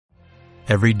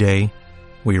Every day,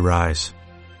 we rise,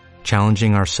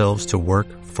 challenging ourselves to work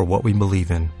for what we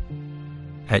believe in.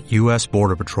 At U.S.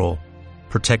 Border Patrol,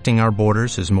 protecting our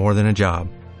borders is more than a job.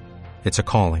 It's a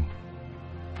calling.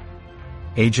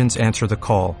 Agents answer the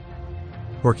call,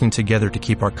 working together to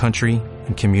keep our country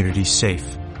and communities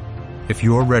safe. If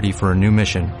you are ready for a new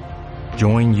mission,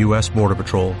 join U.S. Border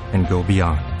Patrol and go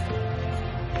beyond.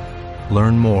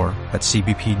 Learn more at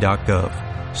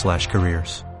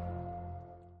cbp.gov/careers.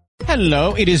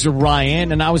 Hello, it is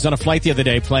Ryan, and I was on a flight the other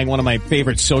day playing one of my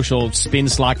favorite social spin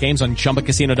slot games on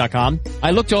ChumbaCasino.com. I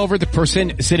looked over at the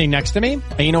person sitting next to me,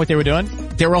 and you know what they were doing?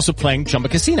 They were also playing Chumba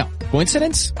Casino.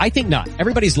 Coincidence? I think not.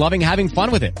 Everybody's loving having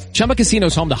fun with it. Chumba Casino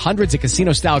is home to hundreds of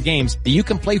casino-style games that you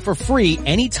can play for free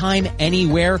anytime,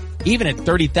 anywhere, even at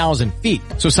 30,000 feet.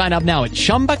 So sign up now at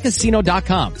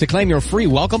ChumbaCasino.com to claim your free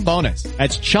welcome bonus.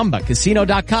 That's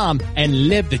ChumbaCasino.com and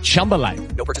live the Chumba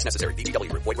life. No purchase necessary.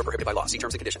 VGW. Void where prohibited by law. See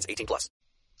terms and conditions. 18+. Time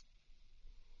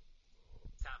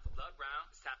for blood round.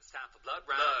 It's time for blood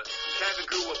round. Kevin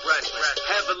grew up wrestling,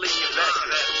 heavily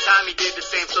invested. Tommy did the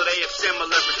same, so they have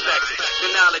similar perspectives. The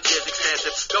knowledge is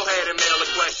extensive. Go ahead and mail a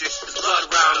question. It's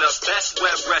Blood Round, the best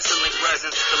web wrestling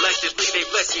presence. Collectively, they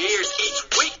bless your ears each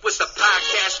week with the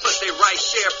podcast. Plus, they write,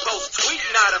 share, post, tweet.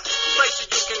 Not a place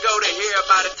that you can go to hear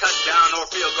about a touchdown or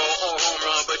field goal or home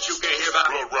run, but you can hear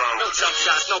about Blood Round. No jump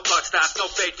shots, no puck stops, no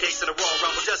fake kicks in the Royal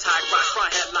Rumble. Just high cross,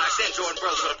 front headlocks, and Jordan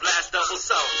Bros with a blast double.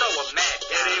 So, throw a mad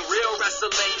guy. It ain't real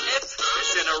wrestling, it's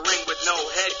in a ring with no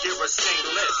headgear or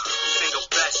singlet. Single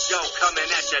best show coming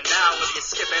at you now. If you're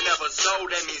skipping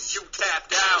episode, that means you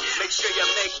tapped out. Make sure you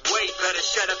make weight, better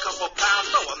shed a couple pounds.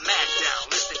 Throw a mat down,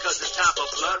 listen, cause it's time for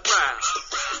Blood Round.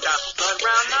 It's time for Blood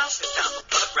Round now. It's time for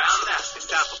Blood Round now. It's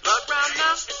time for Blood Round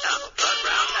now. It's time for Blood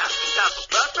Round now. It's time for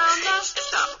Blood Round now.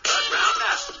 It's time for Blood Round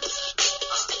now.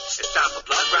 It's time for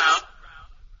Blood Round.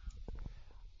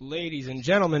 Ladies and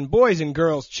gentlemen, boys and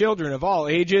girls, children of all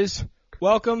ages,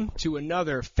 welcome to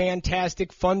another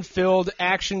fantastic, fun-filled,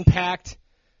 action-packed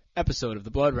episode of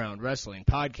the Blood Round Wrestling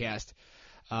Podcast.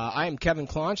 I am Kevin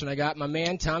Claunch, and I got my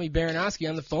man Tommy Baranowski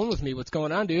on the phone with me. What's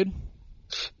going on, dude?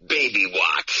 Baby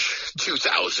Watch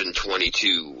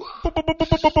 2022.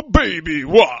 Baby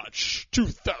Watch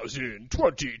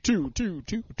 2022.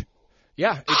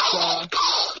 Yeah,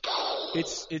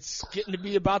 it's getting to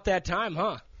be about that time,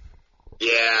 huh?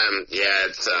 Yeah,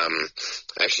 it's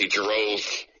actually drove,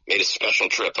 made a special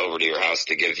trip over to your house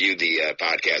to give you the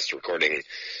podcast recording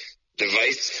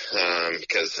device,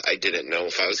 because I didn't know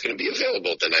if I was going to be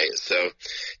available tonight. So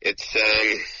it's,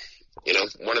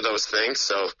 one of those things.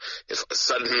 So if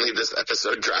suddenly this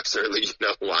episode drops early, you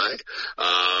know why.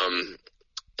 I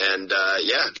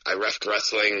reffed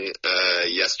wrestling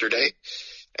yesterday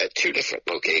at 2 different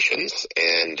locations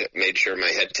and made sure my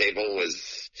head table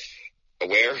was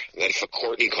aware that if a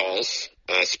Courtney calls,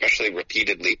 especially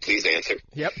repeatedly, please answer.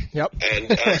 Yep.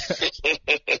 And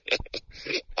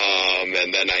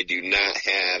and then I do not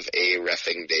have a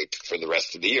reffing date for the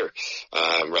rest of the year,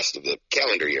 rest of the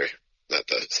calendar year, not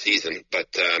the season.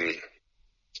 But so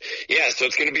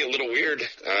it's going to be a little weird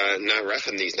not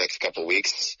reffing these next couple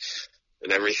weeks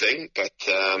and everything. But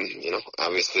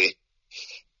obviously,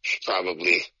 should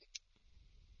probably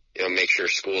make sure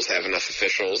schools have enough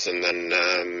officials, and then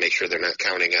make sure they're not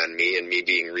counting on me and me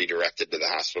being redirected to the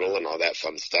hospital and all that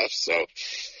fun stuff. So,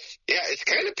 yeah, it's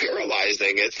kind of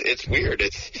paralyzing. It's weird.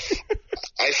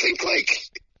 I think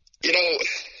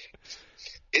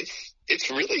it's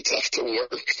really tough to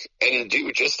work and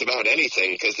do just about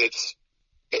anything because it's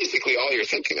basically all you're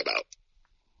thinking about.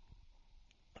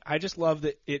 I just love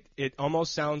that it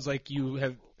almost sounds like you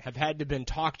have had to been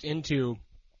talked into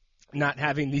not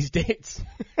having these dates.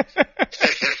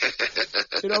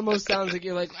 It almost sounds like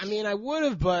you're like, I mean, I would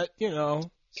have, but,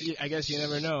 I guess you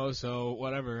never know, so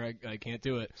whatever, I can't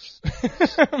do it.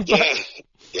 Yeah,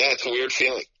 it's a weird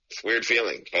feeling.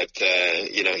 But,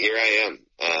 here I am,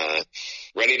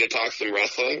 ready to talk some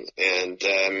wrestling and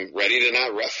ready to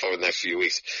not ref for the next few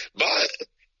weeks. But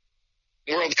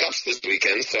World Cup's this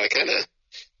weekend, so I kind of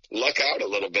luck out a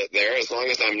little bit there. As long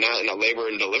as I'm not in a labor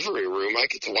and delivery room, I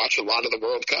get to watch a lot of the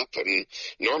World Cup, and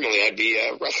normally I'd be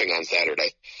reffing on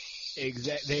Saturday.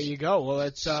 Exactly. There you go. Well,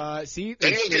 let's see. And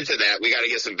we'll get to that. We got to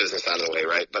get some business out of the way,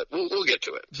 right? But we'll get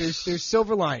to it. There's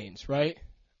silver linings, right?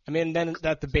 I mean, then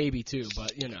that the baby too,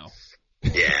 but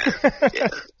Yeah.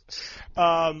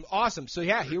 Awesome. So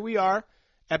yeah, here we are,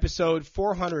 episode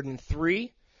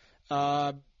 403.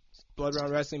 Blood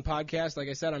Round Wrestling Podcast. Like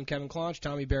I said, I'm Kevin Claunch,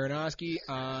 Tommy Baranowski.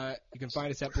 You can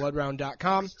find us at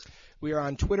bloodround.com. We are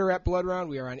on Twitter at Bloodround.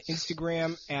 We are on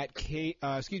Instagram at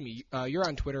you're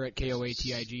on Twitter at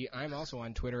KOATIG. I'm also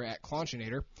on Twitter at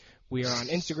Claunchinator. We are on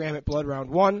Instagram at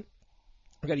Bloodround1.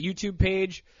 We've got a YouTube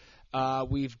page.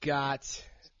 We've got,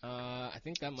 I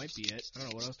think that might be it. I don't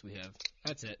know, what else do we have?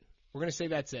 That's it. We're going to say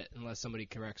that's it, unless somebody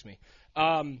corrects me.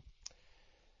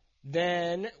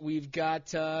 Then we've got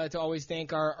to always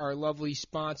thank our lovely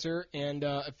sponsor and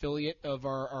affiliate of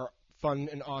our fun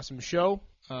and awesome show,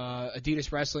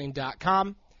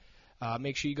 AdidasWrestling.com.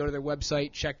 Make sure you go to their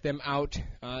website, check them out,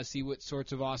 see what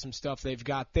sorts of awesome stuff they've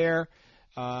got there.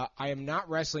 I am not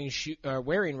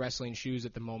wearing wrestling shoes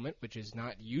at the moment, which is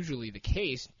not usually the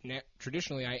case.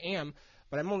 Traditionally, I am,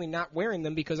 but I'm only not wearing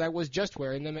them because I was just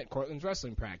wearing them at Cortland's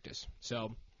wrestling practice.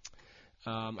 So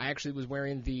I actually was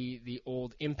wearing the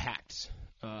old Impacts.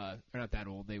 They're not that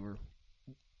old. They were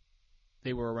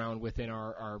around within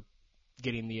our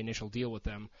getting the initial deal with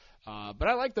them. But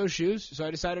I like those shoes, so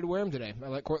I decided to wear them today. I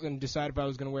let Cortland decide if I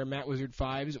was going to wear Matt Wizard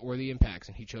 5s or the Impacts,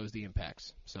 and he chose the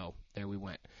Impacts. So there we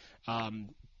went.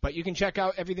 But you can check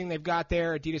out everything they've got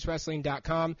there at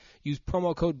AdidasWrestling.com. Use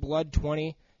promo code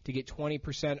BLOOD20 to get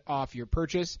 20% off your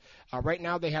purchase. Right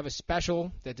now they have a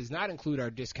special that does not include our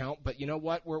discount, but you know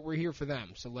what? We're here for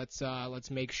them. So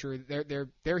let's make sure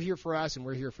they're here for us and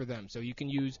we're here for them. So you can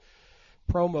use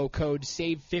promo code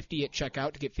SAVE50 at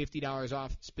checkout to get $50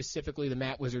 off, specifically the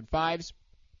Matt Wizard 5s.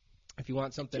 If you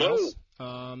want something else,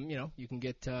 you can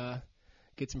get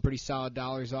some pretty solid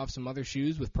dollars off some other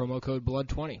shoes with promo code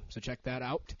BLOOD20. So check that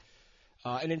out.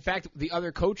 And in fact, the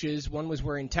other coaches, one was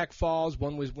wearing Tech Falls,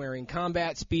 one was wearing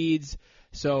Combat Speeds.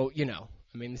 So,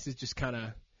 this is just kind of,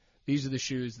 these are the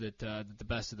shoes that the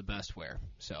best of the best wear.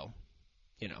 So,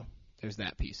 there's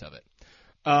that piece of it.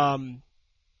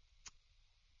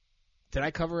 Did I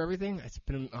cover everything? It's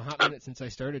been a hot minute since I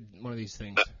started one of these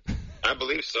things. I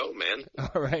believe so, man.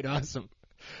 All right, awesome.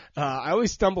 I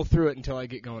always stumble through it until I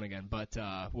get going again, but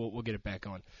we'll get it back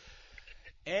on.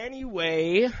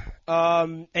 Anyway,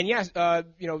 and yes,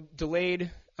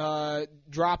 delayed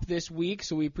drop this week,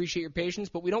 so we appreciate your patience,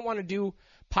 but we don't want to do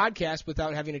podcasts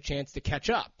without having a chance to catch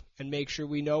up and make sure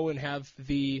we know and have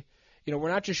the, we're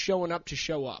not just showing up to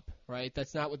show up, right?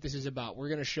 That's not what this is about. We're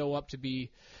going to show up to be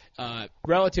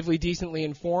relatively decently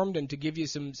informed and to give you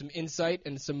some insight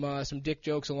and some dick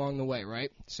jokes along the way,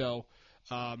 right? So,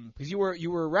 because you were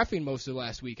reffing most of the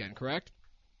last weekend, correct?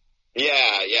 Yeah,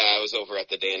 I was over at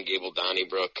the Dan Gable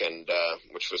Donnybrook, and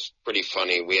which was pretty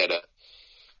funny. We had a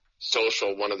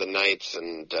social one of the nights,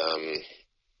 and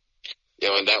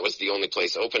and that was the only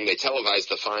place open. They televised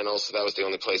the finals, so that was the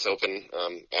only place open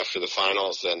after the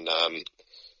finals, and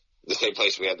the same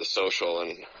place we had the social.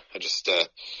 And I just I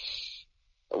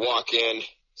walk in.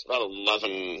 It's about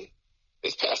 11.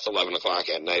 It's past 11 o'clock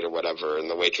at night or whatever, and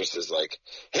the waitress is like,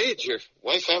 "Hey, did your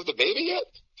wife have the baby yet?"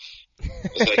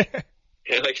 It's like.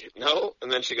 And no.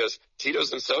 And then she goes,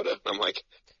 Tito's and soda? I'm like,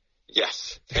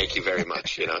 yes, thank you very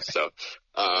much. So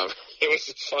it was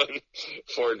a fun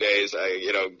 4 days.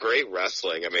 Great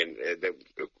wrestling.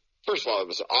 First of all, it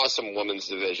was an awesome women's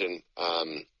division.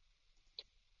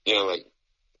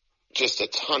 Just a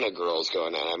ton of girls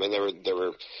going on. There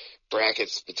were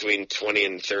brackets between 20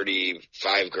 and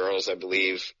 35 girls, I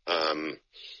believe.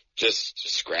 Just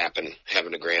scrapping,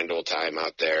 having a grand old time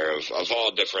out there of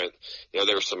all different,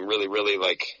 there were some really, really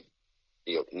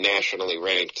nationally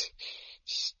ranked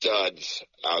studs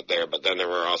out there, but then there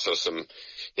were also some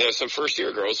first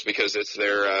year girls because it's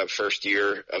their first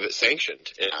year of it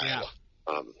sanctioned in Iowa.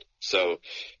 So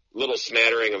little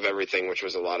smattering of everything, which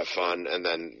was a lot of fun. And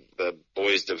then the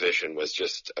boys division was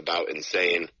just about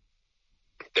insane.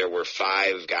 There were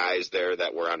 5 guys there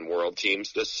that were on world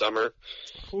teams this summer.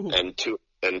 Ooh.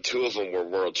 And two of them were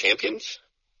world champions.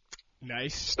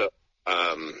 Nice. So,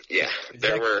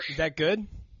 Is that good?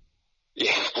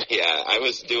 Yeah. I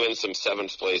was doing some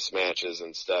 7th place matches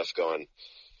and stuff going,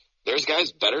 there's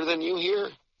guys better than you here?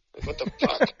 What the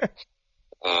fuck?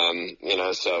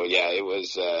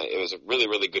 It was a really,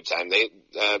 really good time. They,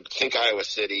 Think Iowa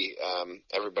City,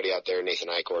 everybody out there, Nathan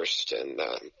Eichhorst and,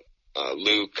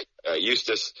 Luke,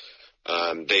 Eustace,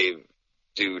 they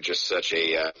do just such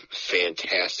a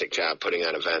fantastic job putting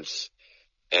on events,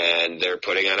 and they're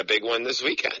putting on a big one this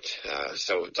weekend.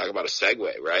 So talk about a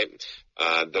segue, right?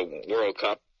 The World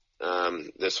Cup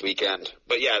this weekend.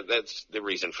 But yeah, that's the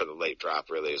reason for the late drop.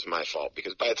 Really, is my fault,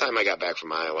 because by the time I got back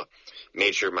from Iowa,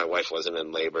 made sure my wife wasn't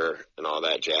in labor and all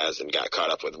that jazz, and got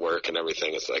caught up with work and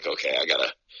everything. It's like, okay, I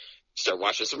gotta start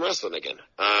watching some wrestling again.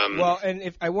 And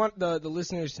if I want the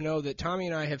listeners to know that Tommy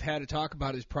and I have had a talk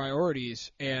about his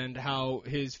priorities and how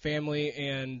his family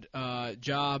and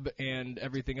job and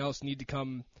everything else need to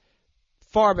come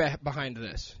far behind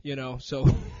this, so.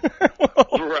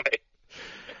 Right.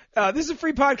 This is a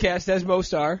free podcast, as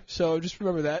most are, so just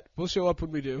remember that. We'll show up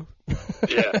when we do.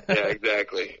 yeah,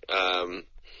 exactly.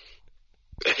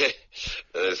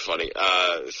 That's funny.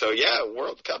 So yeah,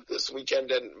 World Cup this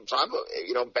weekend, and probably,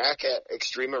 back at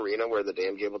Extreme Arena where the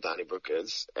Dan Gable Donnybrook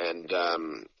is, and,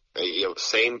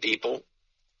 same people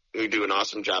who do an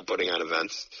awesome job putting on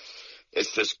events.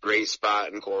 It's this great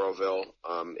spot in Coralville.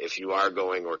 If you are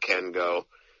going or can go,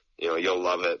 you'll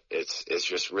love it. It's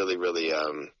just really, really,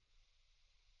 a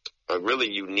really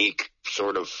unique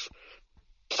sort of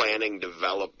planning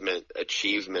development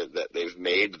achievement that they've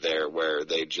made there, where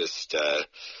they just,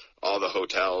 all the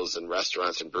hotels and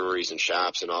restaurants and breweries and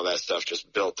shops and all that stuff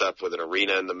just built up with an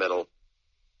arena in the middle.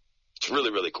 It's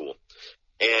really, really cool.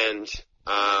 And,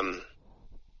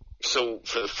 so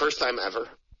for the first time ever,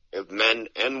 men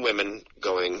and women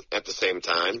going at the same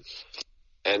time.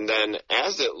 And then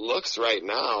as it looks right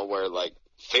now, where like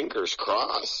fingers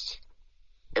crossed,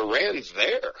 Iran's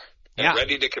there and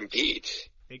ready to compete.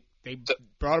 They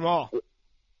brought them all.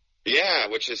 Yeah,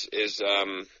 which is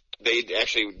they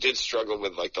actually did struggle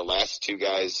with like the last two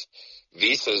guys'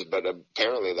 visas, but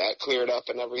apparently that cleared up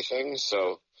and everything.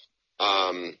 So,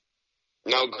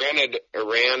 now granted,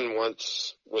 Iran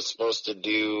once was supposed to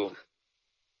do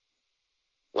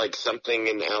like something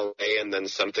in LA and then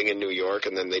something in New York,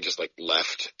 and then they just like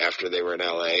left after they were in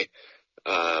LA.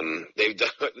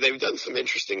 They've done some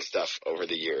interesting stuff over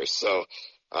the years. So,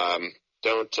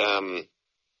 don't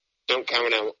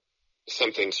count out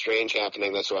something strange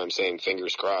happening. That's why I'm saying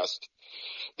fingers crossed.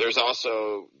 There's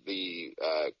also the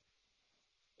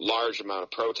large amount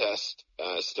of protest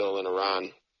still in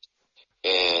Iran.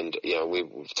 And,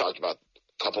 we've talked about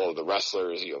a couple of the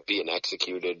wrestlers, being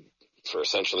executed for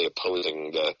essentially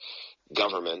opposing the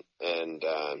government, and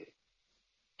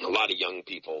a lot of young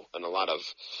people and a lot of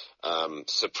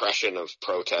suppression of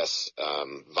protests,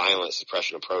 violent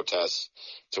suppression of protests,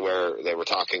 to where they were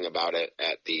talking about it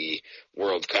at the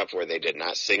World Cup, where they did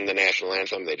not sing the national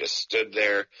anthem. They just stood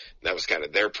there. That was kind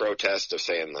of their protest of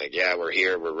saying, like, yeah, we're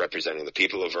here, we're representing the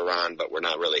people of Iran, but we're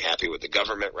not really happy with the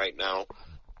government right now.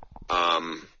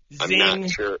 Zing, I'm not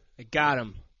sure. They got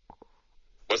him.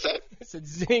 What's that? I said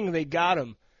zing, they got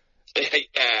him.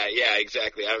 Yeah,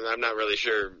 exactly. I'm not really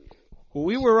sure. Well,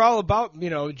 we were all about,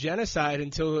 genocide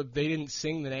until they didn't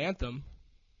sing the anthem.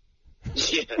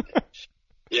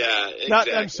 Yeah,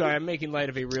 exactly. I'm sorry, I'm making light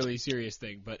of a really serious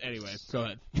thing, but anyway, go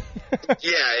ahead.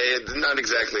 Yeah, not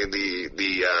exactly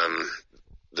the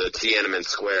Tiananmen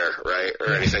Square, right,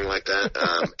 or anything like that.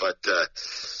 But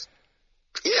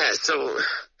yeah, so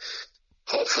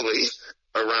hopefully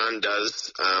Iran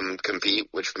does compete,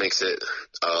 which makes it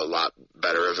a lot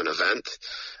better of an event.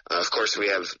 Of course, we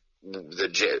have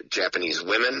the Japanese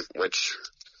women, which,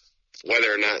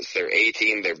 whether or not it's their A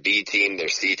team, their B team, their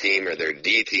C team, or their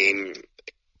D team,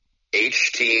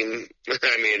 H team,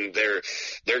 I mean,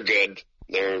 they're good.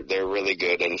 They're really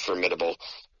good and formidable.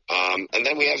 And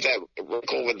then we have that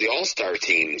wrinkle with the all-star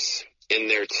teams in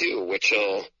there too, which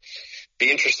will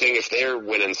be interesting if they're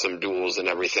winning some duels and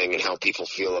everything, and how people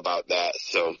feel about that.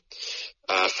 So,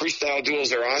 freestyle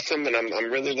duels are awesome, and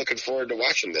I'm really looking forward to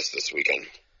watching this weekend.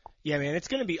 Yeah, man, it's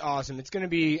going to be awesome. It's going to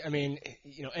be,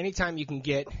 anytime you can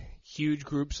get huge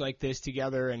groups like this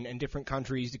together and different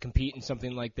countries to compete in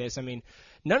something like this,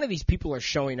 none of these people are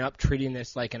showing up treating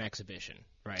this like an exhibition,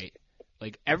 right?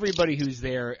 Like, everybody who's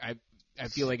there, I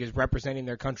feel like, is representing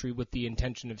their country with the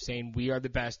intention of saying, we are the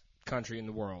best country in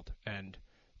the world, and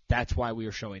that's why we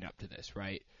are showing up to this,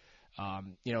 right?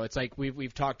 It's like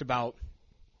we've talked about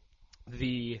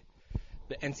the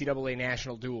NCAA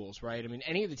national duels, right?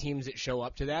 Any of the teams that show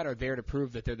up to that are there to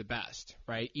prove that they're the best,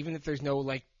 right? Even if there's no,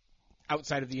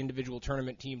 outside of the individual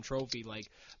tournament team trophy,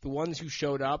 the ones who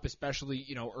showed up, especially,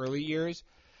 early years,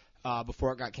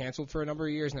 before it got canceled for a number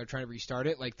of years and they're trying to restart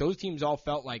it, those teams all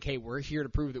felt like, hey, we're here to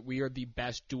prove that we are the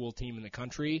best duel team in the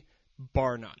country,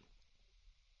 bar none.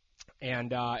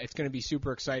 And it's going to be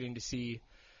super exciting to see,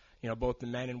 both the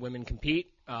men and women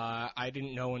compete. I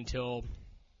didn't know until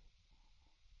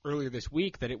earlier this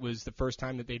week that it was the first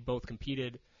time that they'd both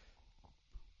competed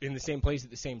in the same place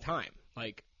at the same time.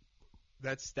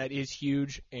 That is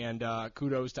huge, and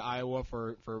kudos to Iowa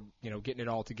for getting it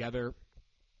all together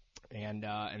and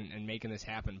making this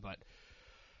happen. But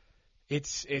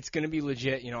it's going to be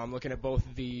legit. I'm looking at both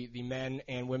the men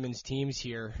and women's teams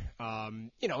here.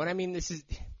 This is.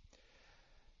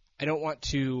 I don't want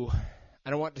to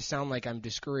sound like I'm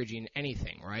discouraging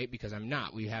anything, right? Because I'm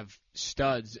not. We have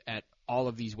studs at all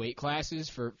of these weight classes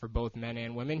for both men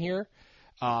and women here.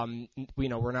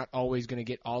 We're not always going to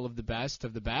get all of the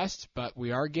best, but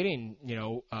we are getting,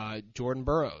 Jordan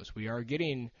Burroughs. We are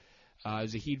getting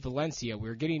Zahid Valencia.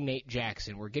 We're getting Nate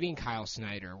Jackson. We're getting Kyle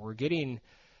Snyder. We're getting,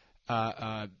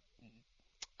 where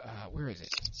is it?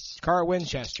 Cara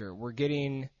Winchester. We're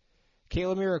getting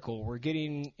Kayla Miracle. We're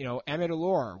getting, Emmett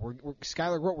Allure. We're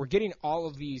Skylar Grote. We're getting all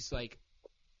of these, like,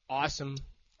 awesome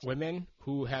women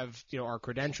who have, are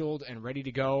credentialed and ready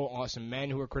to go. Awesome men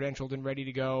who are credentialed and ready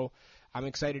to go. I'm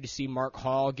excited to see Mark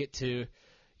Hall get to,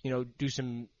 do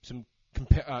some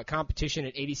competition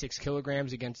at 86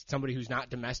 kilograms against somebody who's not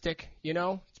domestic.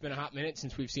 It's been a hot minute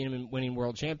since we've seen him winning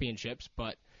world championships,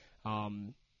 but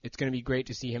it's going to be great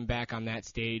to see him back on that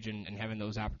stage and having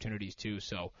those opportunities too.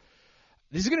 So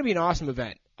this is going to be an awesome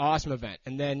event.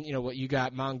 And then, what you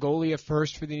got, Mongolia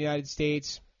first for the United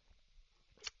States.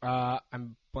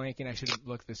 I'm blanking. I should have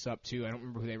looked this up too. I don't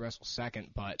remember who they wrestled second,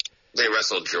 but they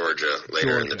wrestled Georgia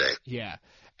later in the day. Yeah.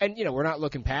 And, we're not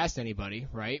looking past anybody,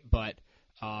 right? But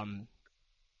I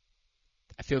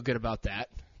feel good about that.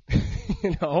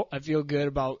 I feel good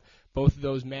about both of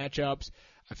those matchups.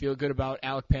 I feel good about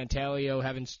Alec Pantaleo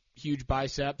having huge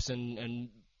biceps and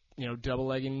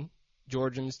double-legging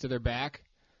Georgians to their back.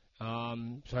 So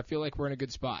I feel like we're in a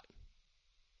good spot.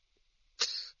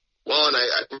 Well, and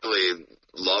I really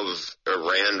love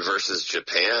Iran versus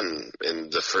Japan in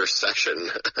the first section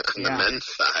on the men's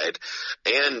side,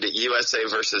 and USA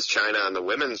versus China on the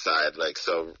women's side. Like,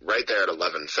 so right there at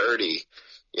 11:30,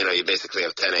 you basically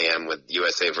have 10 a.m. with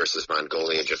USA versus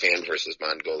Mongolia, Japan versus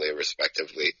Mongolia,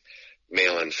 respectively,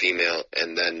 male and female.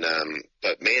 And then,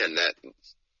 but man, that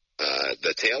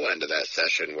the tail end of that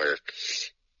session where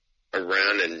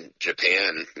Iran and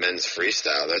Japan men's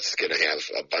freestyle, that's going to have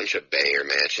a bunch of banger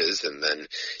matches. And then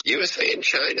USA and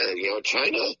China,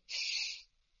 China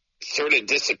sort of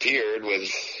disappeared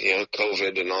with,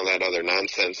 COVID and all that other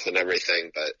nonsense and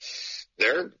everything, but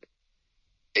they're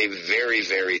a very,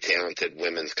 very talented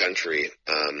women's country.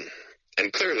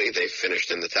 And clearly they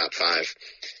finished in the top 5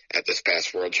 at this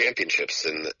past World Championships.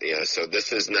 And, so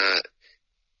this is not,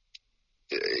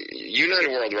 United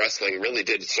World Wrestling really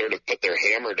did sort of put their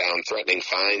hammer down, threatening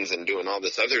fines and doing all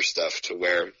this other stuff to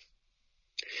where,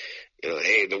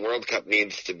 hey, the World Cup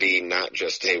needs to be not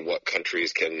just, hey, what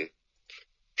countries can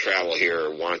travel here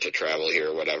or want to travel here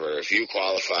or whatever. If you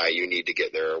qualify, you need to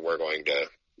get there or we're going to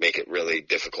make it really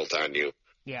difficult on you.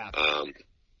 Yeah.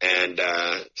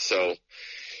 So,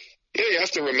 you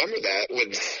have to remember that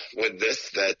with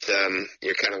this, that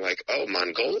you're kind of like, oh,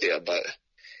 Mongolia, but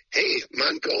hey,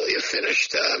 Mongolia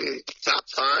finished top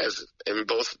 5 in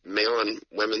both male and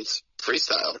women's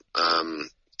freestyle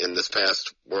in this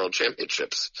past World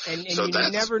Championships. And so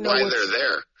that's never know why they're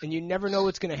there. And you never know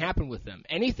what's going to happen with them.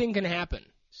 Anything can happen.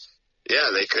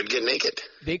 Yeah, they could get naked.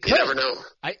 They could. You never know.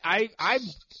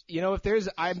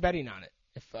 I'm betting on it.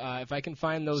 If I can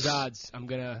find those odds, I'm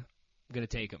gonna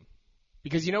take them.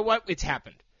 Because you know what? It's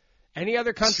happened. Any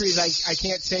other countries, I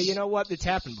can't say, you know what? It's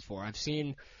happened before. I've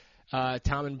seen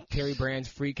Tom and Terry Brands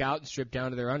freak out and strip down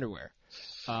to their underwear.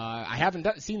 I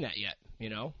haven't seen that yet,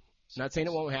 Not saying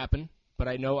it won't happen, but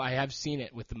I know I have seen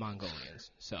it with the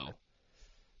Mongolians. So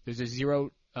there's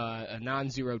a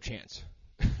non-zero chance.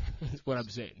 That's what I'm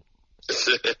saying.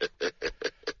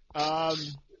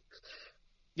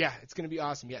 Yeah, it's going to be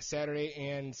awesome. Yeah, Saturday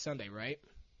and Sunday, right?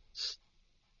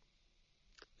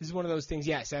 This is one of those things,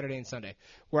 Saturday and Sunday,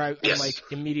 where I like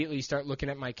immediately start looking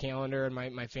at my calendar and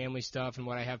my family stuff and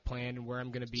what I have planned and where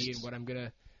I'm going to be and what I'm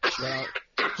going to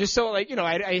just so, like,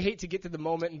 I hate to get to the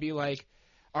moment and be like,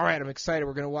 all right, I'm excited,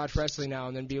 we're going to watch wrestling now,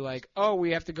 and then be like, oh,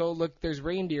 we have to go look, there's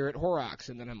reindeer at Horrocks,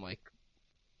 and then I'm like,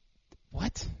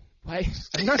 what? Why?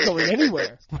 I'm not going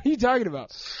anywhere. What are you talking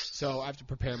about? So I have to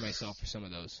prepare myself for some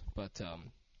of those, but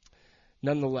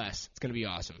nonetheless, it's going to be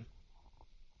awesome.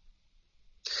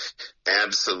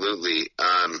 Absolutely.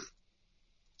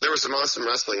 There was some awesome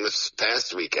wrestling this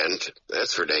past weekend.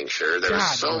 That's for dang sure. There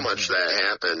was so much that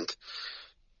happened.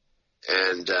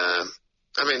 And,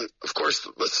 of course,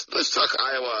 let's talk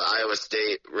Iowa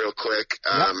State real quick.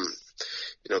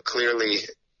 Clearly,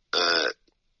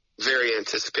 very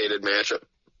anticipated matchup.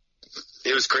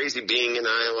 It was crazy being in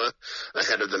Iowa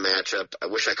ahead of the matchup. I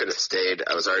wish I could have stayed.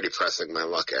 I was already pressing my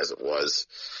luck as it was.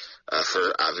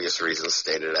 For obvious reasons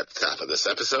stated at the top of this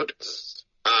episode.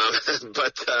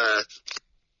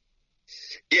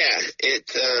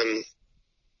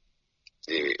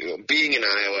 Being in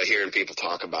Iowa, hearing people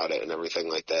talk about it and everything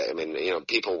like that,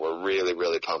 people were really,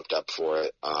 really pumped up for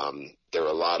it. There were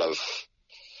a lot of...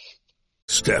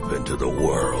 Step into the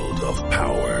world of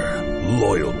power,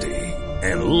 loyalty,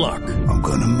 and luck. I'm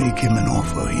gonna make him an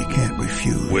offer he can't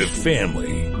refuse. With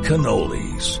family,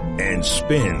 cannolis, and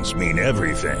spins mean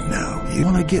everything. Now, you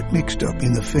wanna get mixed up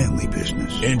in the family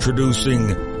business. Introducing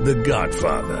The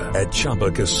Godfather at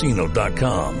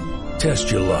ChumbaCasino.com.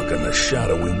 Test your luck in the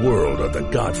shadowy world of The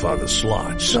Godfather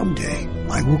slot. Someday,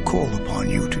 I will call upon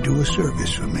you to do a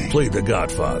service for me. Play The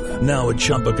Godfather now at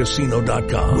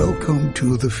ChumbaCasino.com. Welcome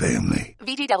to the family.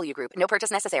 VGW Group. No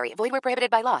purchase necessary. Void where prohibited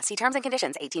by law. See terms and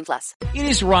conditions. 18+. It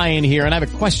is Ryan here, and I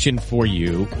have a question for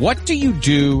you. What do you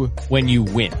do when you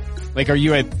win? Like, are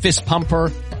you a fist pumper,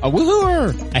 a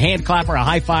woohooer, a hand clapper, a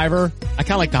high fiver? I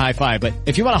kind of like the high five, but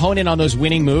if you want to hone in on those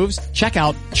winning moves, check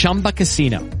out Chumba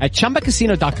Casino. At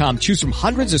ChumbaCasino.com, choose from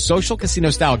hundreds of social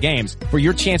casino-style games for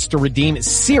your chance to redeem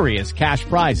serious cash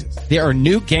prizes. There are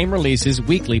new game releases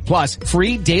weekly, plus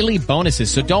free daily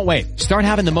bonuses, so don't wait. Start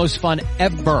having the most fun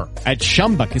ever at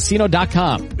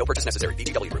ChumbaCasino.com. No purchase necessary.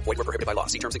 VGW Group. Void where prohibited by law.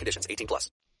 See terms and conditions. 18+.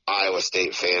 Iowa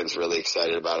State fans really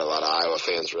excited about it. A lot of Iowa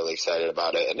fans really excited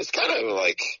about it. And it's kind of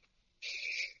like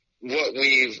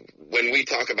when we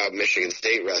talk about Michigan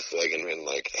State wrestling and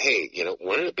like, hey,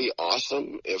 wouldn't it be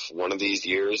awesome if one of these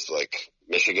years, like,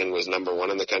 Michigan was number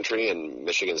 1 in the country and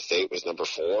Michigan State was number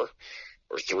 4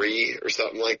 or 3 or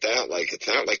something like that? Like, it's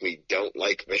not like we don't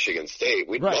like Michigan State.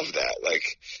 We'd love that.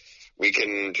 Like, we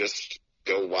can just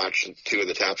go watch 2 of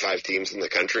the top 5 teams in the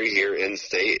country here in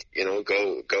state, go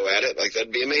at it. Like,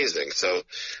 that'd be amazing. So,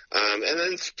 and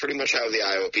then it's pretty much how the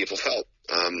Iowa people felt,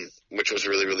 which was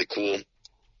really, really cool.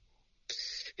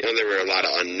 There were a lot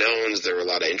of unknowns. There were a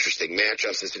lot of interesting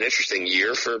matchups. It's an interesting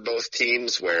year for both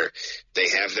teams where they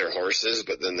have their horses,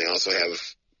 but then they also have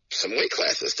some weight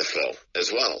classes to fill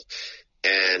as well.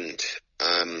 And,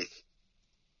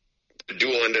 the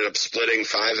duel ended up splitting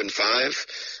 5-5.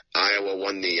 Iowa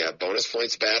won the bonus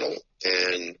points battle,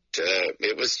 and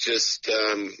it was just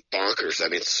bonkers. I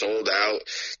mean, sold out.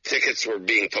 Tickets were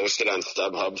being posted on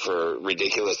StubHub for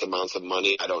ridiculous amounts of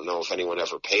money. I don't know if anyone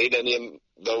ever paid any of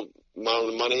the amount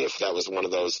of money, if that was one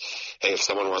of those, hey, if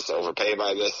someone wants to overpay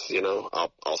by this,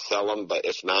 I'll sell them, but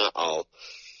if not, I'll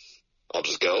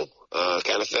just go,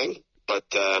 kind of thing. But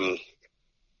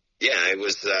yeah, it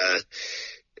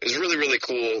was really, really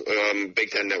cool. Big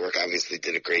Ten Network obviously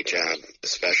did a great job,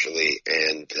 especially.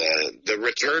 And the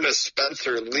return of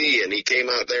Spencer Lee, and he came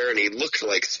out there and he looked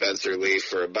like Spencer Lee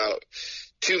for about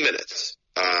 2 minutes.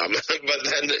 But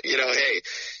then, hey,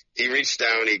 he reached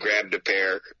down, he grabbed a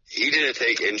pair. He didn't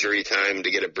take injury time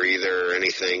to get a breather or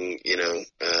anything,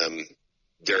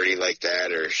 dirty like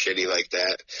that or shitty like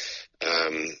that.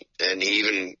 And he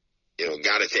even,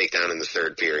 got a takedown in the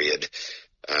third period.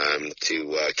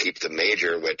 To keep the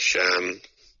major, which,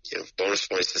 bonus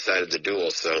points decided the duel.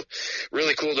 So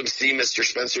really cool to see Mr.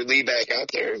 Spencer Lee back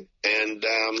out there. And,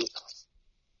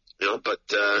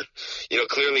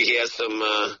 clearly he has some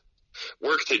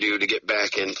work to do to get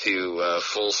back into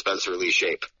full Spencer Lee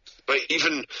shape. But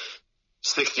even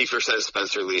 60%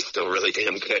 Spencer Lee is still really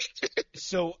damn good.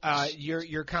 So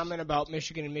your comment about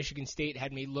Michigan and Michigan State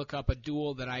had me look up a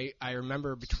duel that I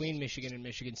remember between Michigan and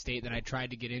Michigan State that I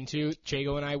tried to get into.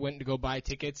 Chago and I went to go buy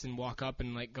tickets and walk up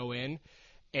and go in,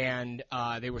 and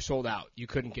they were sold out. You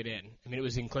couldn't get in. I mean, it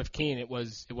was in Cliff Keen. It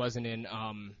wasn't in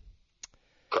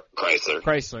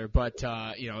Chrysler, but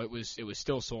it was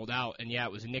still sold out. And yeah,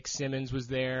 it was Nick Simmons was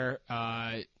there.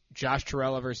 Josh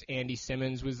Torella versus Andy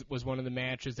Simmons was one of the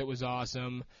matches that was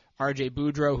awesome. R.J.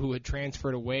 Boudreaux, who had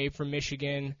transferred away from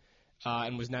Michigan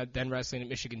and was now then wrestling at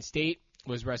Michigan State,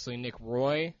 was wrestling Nick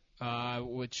Roy,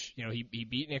 which, he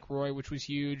beat Nick Roy, which was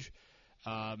huge.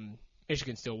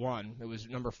 Michigan still won. It was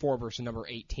number 4 versus number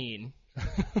 18,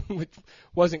 which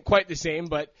wasn't quite the same,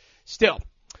 but still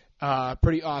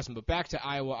pretty awesome. But back to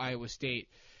Iowa State.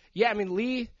 Yeah, I mean,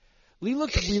 Lee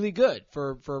looked really good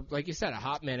for like you said, a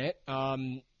hot minute.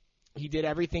 He did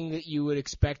everything that you would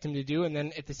expect him to do, and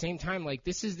then at the same time,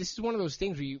 this is one of those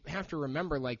things where you have to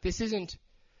remember, this isn't.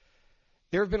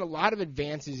 There have been a lot of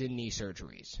advances in knee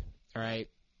surgeries. All right,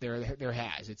 there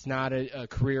has. It's not a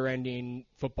career-ending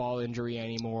football injury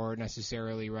anymore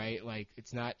necessarily, right?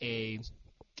 It's not a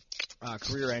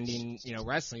career-ending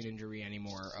wrestling injury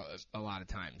anymore. A lot of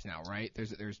times now, right?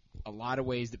 There's a lot of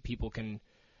ways that people can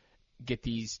get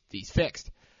these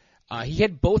fixed. He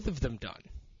had both of them done.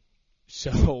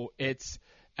 So and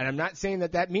I'm not saying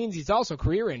that means he's also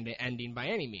career ending by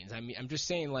any means. I mean, I'm just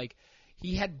saying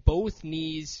he had both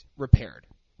knees repaired.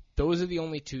 Those are the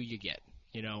only 2 you get,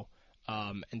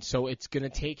 and so it's going to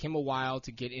take him a while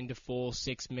to get into full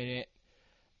 6-minute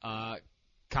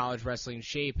college wrestling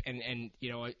shape. And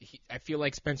I feel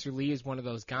like Spencer Lee is one of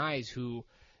those guys who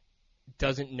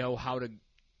doesn't know how to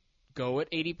go at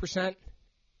 80%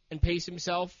 and pace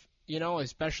himself.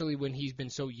 Especially when he's been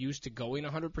so used to going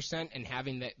 100% and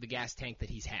having the gas tank that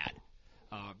he's had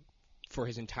for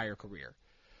his entire career.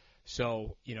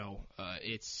 So,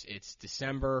 it's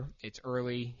December. It's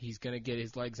early. He's going to get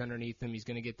his legs underneath him. He's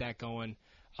going to get that going.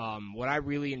 What I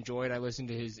really enjoyed, I listened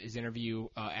to his interview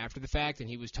after the fact, and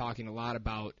he was talking a lot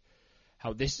about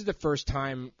how this is the first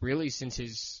time really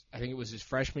since I think it was his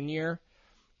freshman year,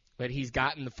 that he's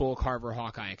gotten the full Carver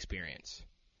Hawkeye experience.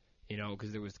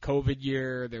 Because there was the COVID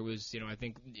year, there was, I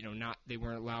think, they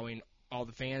weren't allowing all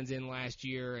the fans in last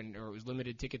year, or it was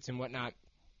limited tickets and whatnot.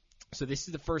 So this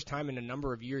is the first time in a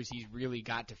number of years he's really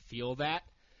got to feel that,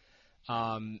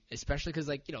 especially because,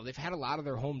 they've had a lot of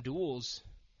their home duels.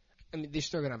 I mean, they're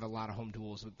still going to have a lot of home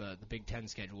duels with the Big Ten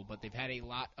schedule, but they've had a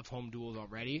lot of home duels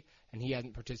already, and he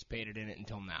hasn't participated in it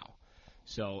until now.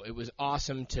 So it was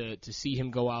awesome to see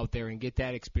him go out there and get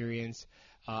that experience.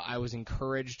 I was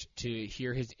encouraged to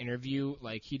hear his interview.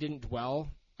 He didn't dwell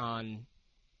on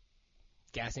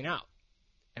gassing out.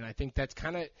 And I think that's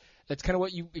kind of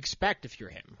what you expect if you're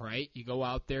him, right? You go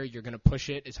out there, you're going to push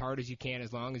it as hard as you can,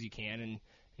 as long as you can, and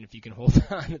if you can hold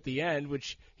on at the end,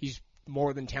 which he's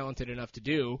more than talented enough to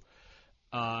do,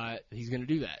 he's going to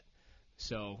do that.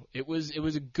 So it was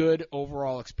a good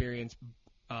overall experience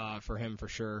for him for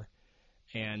sure.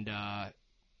 And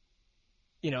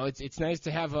it's nice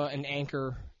to have an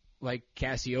anchor like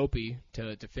Cassiope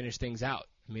to finish things out.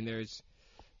 I mean, there's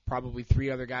probably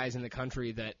 3 other guys in the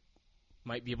country that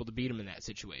might be able to beat him in that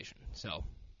situation. So,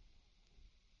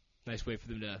 nice way for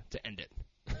them to end it.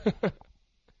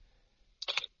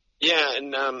 Yeah,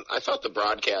 and I thought the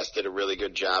broadcast did a really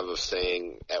good job of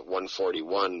saying at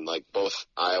 141, both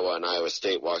Iowa and Iowa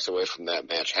State walks away from that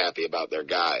match happy about their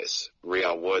guys.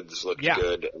 Real Woods looked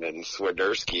good, and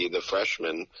Swiderski, the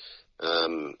freshman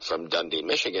from Dundee,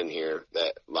 Michigan here,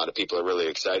 that a lot of people are really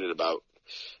excited about,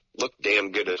 looked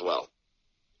damn good as well.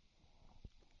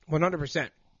 100%.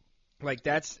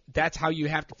 That's how you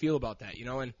have to feel about that,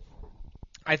 and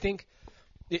I think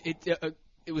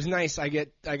it was nice. I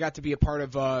got to be a part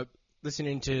of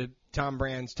listening to Tom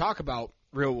Brand's talk about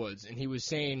Real Woods, and he was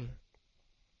saying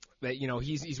that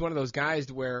he's one of those guys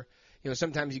to where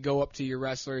sometimes you go up to your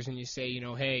wrestlers and you say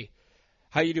hey,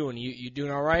 how you doing? You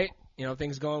doing all right?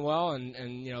 Things going well, and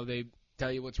they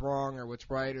tell you what's wrong or what's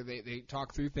right, or they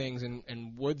talk through things,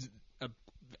 and Woods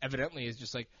evidently is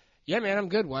just yeah, man, I'm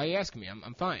good. Why are you asking me?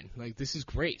 I'm fine. This is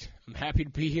great. I'm happy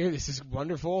to be here. This is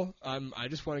wonderful. I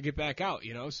just want to get back out,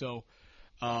 So,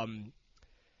 and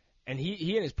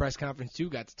he in his press conference too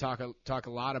got to talk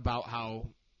a lot about how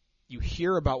you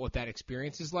hear about what that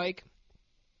experience is like,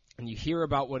 and you hear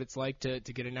about what it's like to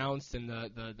get announced and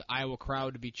the Iowa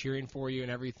crowd to be cheering for you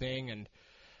and everything, and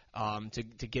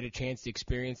to get a chance to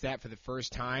experience that for the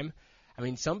first time. I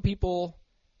mean, some people,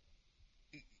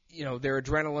 their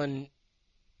adrenaline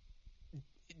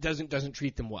doesn't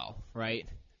treat them well, right?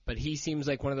 But he seems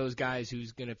like one of those guys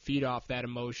who's going to feed off that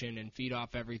emotion and feed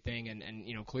off everything,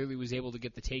 and clearly was able to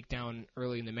get the takedown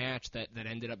early in the match that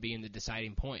ended up being the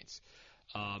deciding points.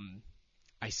 I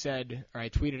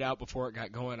tweeted out before it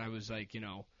got going, I was like,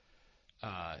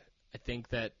 I think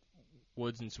that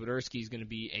Woods and Swiderski is going to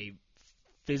be a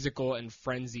physical and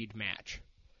frenzied match.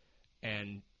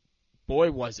 And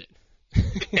boy, was it.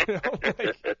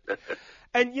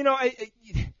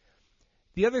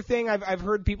 The other thing I've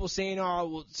heard people saying, oh,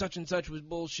 well, such and such was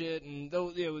bullshit, and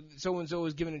so and so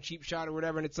was given a cheap shot or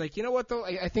whatever, and it's you know what though?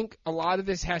 I think a lot of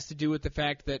this has to do with the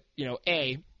fact that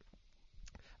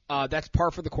that's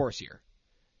par for the course here.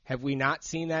 Have we not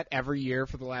seen that every year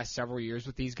for the last several years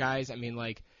with these guys? I mean,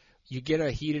 you get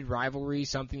a heated rivalry,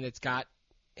 something that's got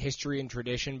history and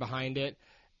tradition behind it,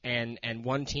 and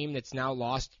one team that's now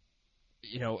lost.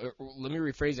 Let me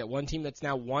rephrase that. One team that's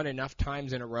now won enough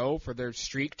times in a row for their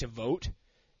streak to vote,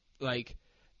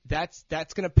 that's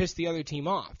going to piss the other team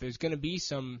off. There's going to be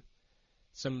some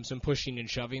pushing and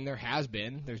shoving. There has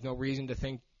been. There's no reason to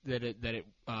think that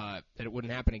it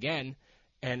wouldn't happen again.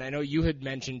 And I know you had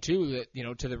mentioned too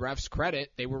that to the refs'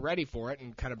 credit, they were ready for it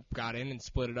and kind of got in and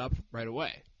split it up right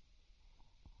away.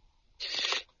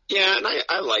 Yeah, and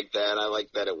I like that. I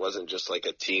like that it wasn't just a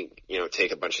team,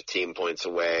 take a bunch of team points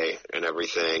away and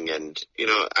everything. And,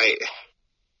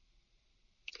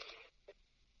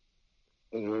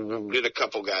 did a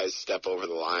couple guys step over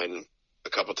the line a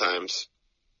couple times?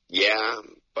 Yeah,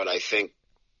 but I think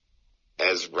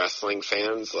as wrestling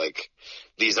fans,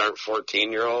 these aren't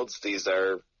 14-year-olds. These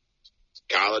are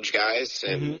college guys,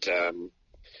 and,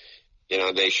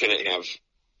 they shouldn't have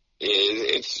 –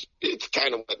 it's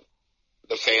kind of what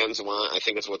the fans want. I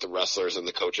think it's what the wrestlers and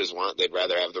the coaches want. They'd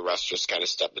rather have the refs just kind of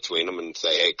step between them and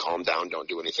say, hey, calm down, don't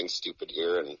do anything stupid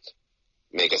here, and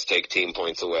make us take team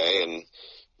points away, and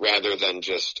rather than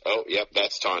just, oh, yep,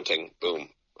 that's taunting, boom.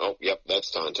 Oh, yep, that's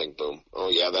taunting, boom. Oh,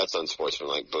 yeah, that's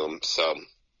unsportsmanlike, boom. So,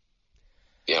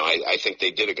 I think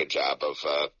they did a good job of,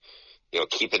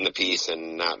 keeping the peace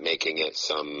and not making it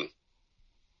some,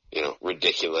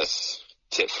 ridiculous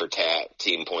tit for tat,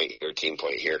 team point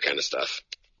here kind of stuff.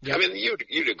 Yep. I mean,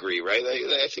 you'd agree, right?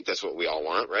 I think that's what we all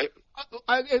want, right?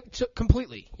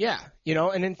 Completely, yeah.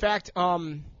 And in fact, I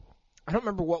don't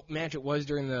remember what match it was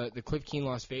during the Cliff Keen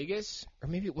Las Vegas, or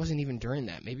maybe it wasn't even during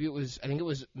that. Maybe it was. I think it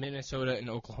was Minnesota and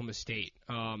Oklahoma State.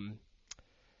 It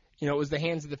was the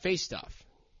hands of the face stuff.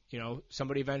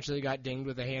 Somebody eventually got dinged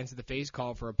with a hands of the face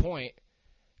call for a point,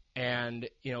 and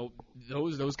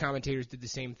those commentators did the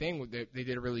same thing. They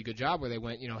did a really good job where they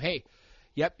went, hey.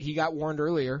 Yep, he got warned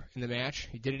earlier in the match.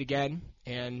 He did it again,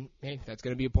 and hey, that's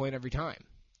going to be a point every time.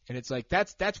 And it's like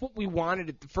that's what we wanted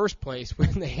at the first place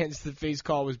when the hands to the face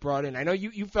call was brought in. I know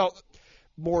you felt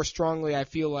more strongly. I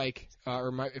feel like,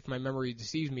 if my memory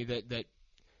deceives me, that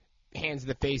hands to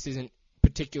the face isn't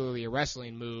particularly a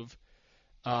wrestling move,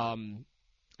 and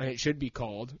it should be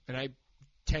called. And I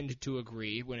tend to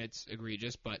agree when it's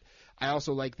egregious, but I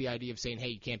also like the idea of saying, hey,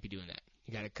 you can't be doing that.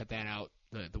 You got to cut that out.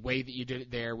 The way that you did it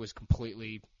there was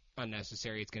completely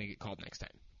unnecessary. It's going to get called next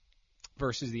time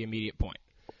versus the immediate point.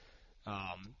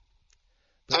 I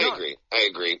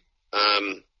agree.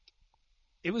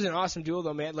 It was an awesome duel,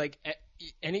 though, man. Like,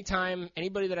 anytime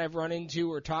anybody that I've run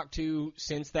into or talked to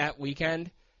since that weekend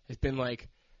has been like,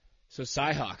 so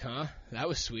CyHawk, huh? That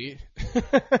was sweet.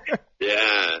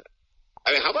 Yeah.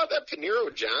 I mean, how about that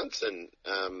Pinheiro Johnson?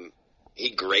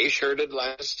 He gray-shirted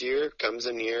last year, comes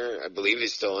in here. I believe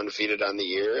he's still undefeated on the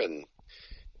year, and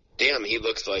damn, he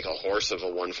looks like a horse of a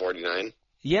 149.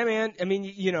 Yeah, man. I mean,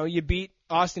 you beat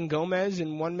Austin Gomez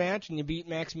in one match, and you beat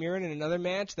Max Murin in another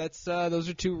match. Those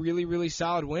are two really, really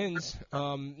solid wins.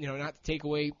 Not to take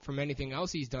away from anything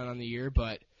else he's done on the year,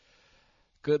 but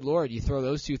good Lord, you throw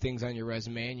those two things on your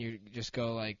resume, and you just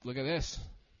go like, look at this.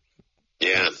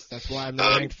 Yeah. That's why I'm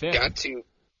not ranked fifth.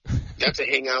 Got to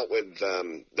hang out with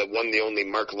the one, the only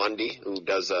Mark Lundy, who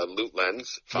does Loot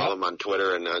Lens. Follow him on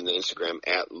Twitter and on Instagram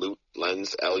at Loot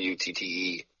Lens,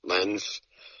 Lutte Lens.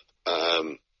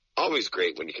 Always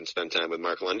great when you can spend time with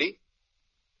Mark Lundy.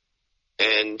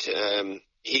 And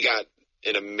he got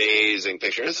an amazing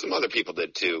picture, and some other people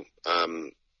did too.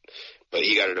 But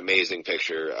he got an amazing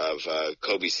picture of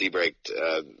Kobe Seabright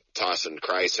tossing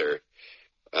Kreiser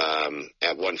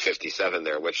at 157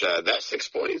 there, which that 6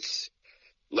 points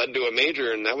led to a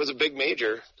major, and that was a big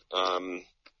major.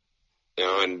 He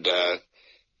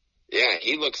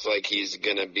looks like he's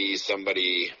going to be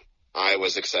somebody I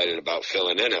was excited about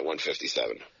filling in at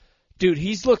 157. Dude,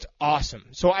 he's looked awesome.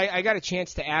 So I got a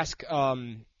chance to ask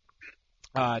Tom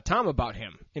about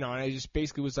him, and I just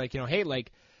basically was like, hey,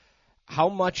 like, how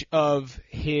much of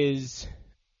his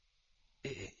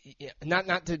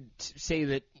not to say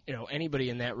that, anybody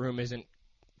in that room isn't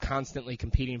constantly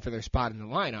competing for their spot in the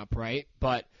lineup, right?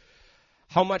 But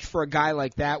how much for a guy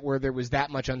like that where there was that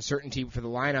much uncertainty for the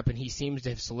lineup and he seems to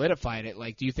have solidified it,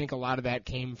 like, do you think a lot of that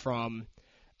came from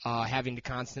having to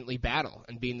constantly battle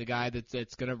and being the guy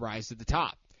that's going to rise to the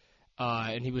top?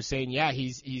 And he was saying, yeah,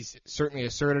 he's certainly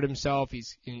asserted himself.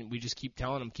 We just keep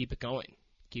telling him, keep it going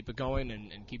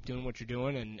and keep doing what you're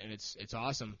doing, and it's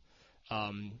awesome.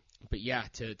 But yeah,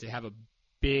 to have a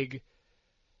big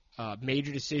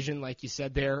major decision, like you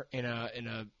said there, in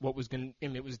a what was going. I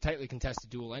mean, it was a tightly contested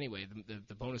duel anyway.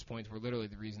 The bonus points were literally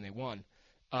the reason they won.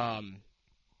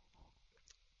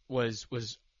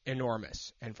 Was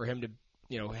enormous, and for him to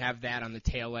have that on the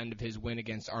tail end of his win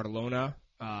against Artelona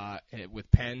with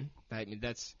Penn, I mean,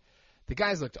 the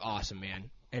guys looked awesome,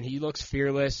 man, and he looks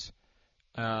fearless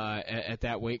at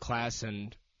that weight class,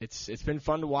 and it's been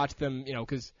fun to watch them,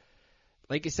 because.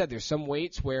 Like I said, there's some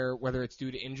weights where, whether it's due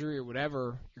to injury or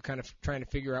whatever, you're kind of trying to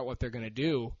figure out what they're going to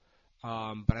do.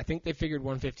 But I think they figured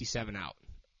 157 out.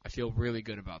 I feel really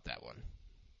good about that one.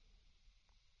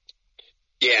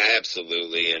 Yeah,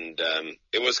 absolutely. And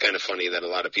it was kind of funny that a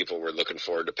lot of people were looking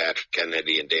forward to Patrick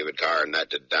Kennedy and David Carr, and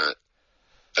that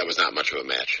was not much of a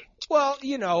match. Well,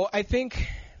 I think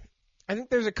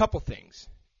there's a couple things.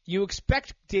 You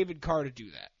expect David Carr to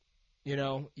do that.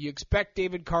 You expect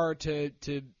David Carr to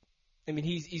I mean,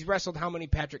 he's wrestled how many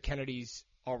Patrick Kennedys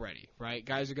already, right?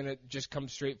 Guys are going to just come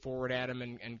straight forward at him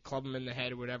and club him in the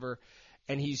head or whatever.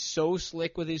 And he's so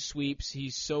slick with his sweeps.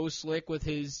 He's so slick with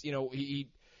his, he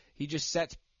just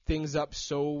sets things up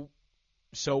so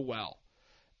well.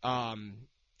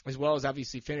 As well as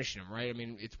obviously finishing him, right? I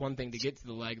mean, it's one thing to get to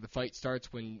the leg. The fight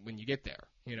starts when you get there,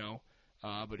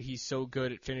 But he's so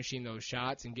good at finishing those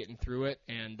shots and getting through it.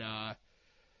 And,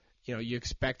 you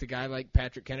expect a guy like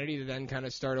Patrick Kennedy to then kind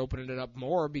of start opening it up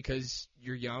more because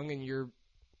you're young and you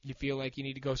feel like you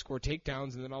need to go score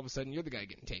takedowns, and then all of a sudden you're the guy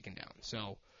getting taken down.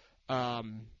 So, Carr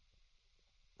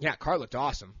looked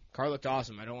awesome. I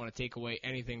don't want to take away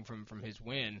anything from his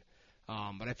win,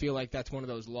 but I feel like that's one of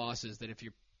those losses that if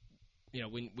you're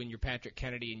when you're Patrick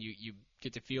Kennedy and you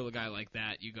get to feel a guy like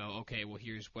that, you go, okay, well,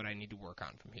 here's what I need to work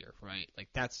on from here, right? Like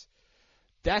that's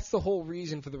the whole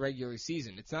reason for the regular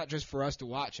season. It's not just for us to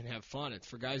watch and have fun. It's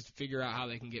for guys to figure out how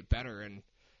they can get better and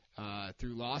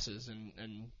through losses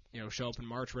and show up in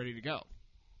March ready to go.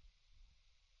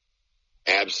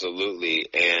 Absolutely.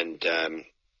 And,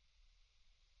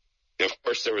 of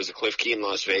course, there was a Cliff Key in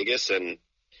Las Vegas, and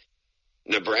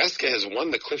Nebraska has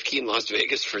won the Cliff Key in Las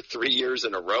Vegas for 3 years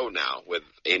in a row now with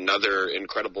another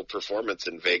incredible performance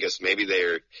in Vegas. Maybe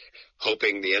they're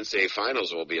hoping the NCAA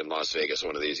Finals will be in Las Vegas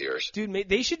one of these years. Dude,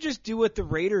 they should just do what the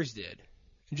Raiders did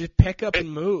and just pick up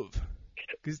and move.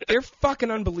 Because they're fucking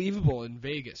unbelievable in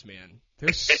Vegas, man.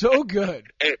 They're so good.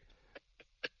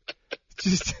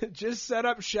 Just set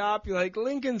up shop. You're like,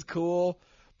 Lincoln's cool,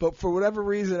 but for whatever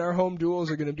reason, our home duels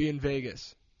are going to be in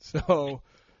Vegas. So...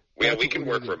 Yeah, we can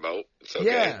work remote. It's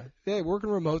okay. Yeah, working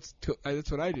remote,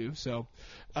 that's what I do. So,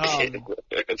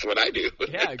 that's what I do.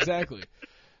 Yeah, exactly.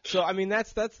 So, I mean,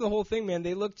 that's the whole thing, man.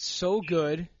 They looked so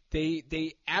good.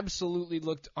 They absolutely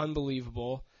looked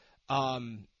unbelievable. I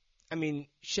mean,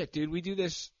 shit, dude, we do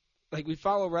this, like, we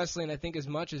follow wrestling, I think, as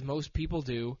much as most people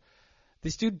do.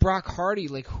 This dude, Brock Hardy,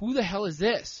 like, who the hell is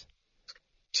this?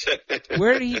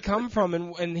 Where did he come from?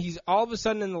 And he's all of a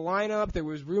sudden in the lineup. There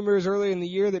was rumors earlier in the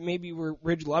year that maybe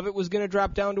Ridge Lovett was going to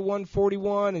drop down to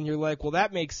 141, and you're like, well,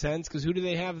 that makes sense because who do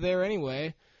they have there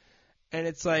anyway? And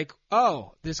it's like,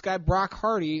 oh, this guy Brock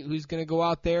Hardy, who's going to go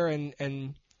out there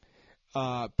and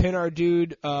pin our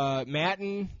dude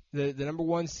Matten, the number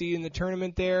one seed in the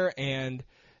tournament there, and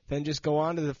then just go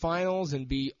on to the finals and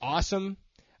be awesome.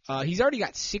 He's already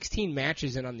got 16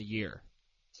 matches in on the year.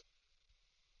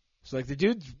 So, like, the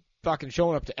dude's fucking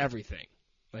showing up to everything.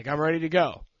 Like, I'm ready to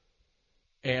go.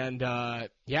 And,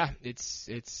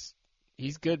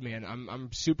 he's good, man. I'm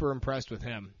super impressed with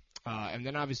him. And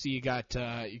then, obviously, you got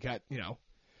anytime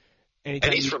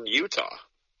and he's from Utah,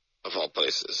 of all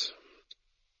places.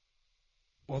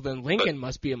 Well, then Lincoln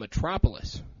must be a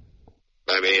metropolis.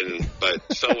 I mean,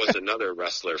 but so was another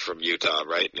wrestler from Utah,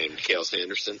 right, named Cale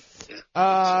Sanderson?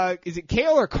 Yeah. Is it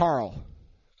Cale or Carl?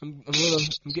 I'm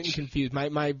getting confused.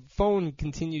 My phone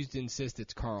continues to insist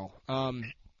it's Carl.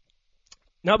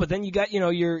 No, but then you got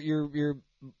your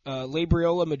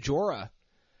Labriola Majora.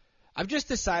 I've just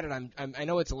decided I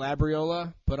know it's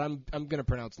Labriola, but I'm gonna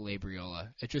pronounce Labriola.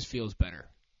 It just feels better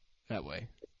that way.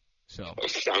 So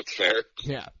sounds fair.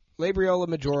 Yeah, Labriola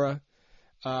Majora,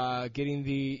 getting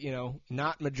the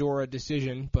not Majora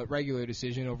decision but regular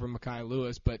decision over Mekhi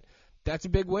Lewis, but that's a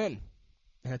big win.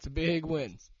 That's a big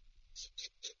win.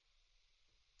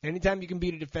 Anytime you can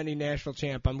beat a defending national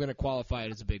champ, I'm going to qualify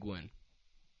it as a big win.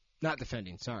 Not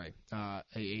defending, sorry.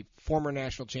 A former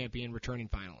national champion, returning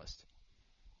finalist.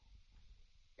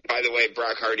 By the way,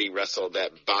 Brock Hardy wrestled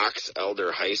at Box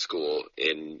Elder High School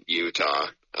in Utah,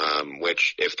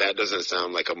 which, if that doesn't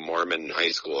sound like a Mormon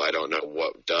high school, I don't know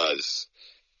what does.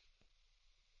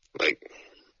 Like...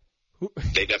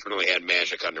 They definitely had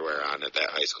magic underwear on at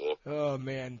that high school. Oh,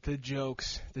 man, the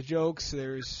jokes.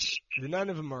 None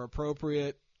of them are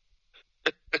appropriate.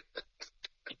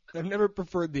 I've never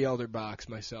preferred the Elder Box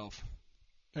myself.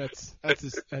 That's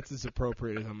as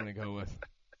appropriate as I'm going to go with.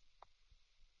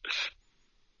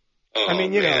 Oh, I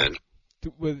mean, man.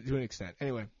 To an extent.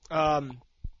 Anyway,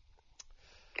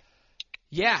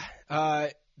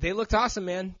 they looked awesome,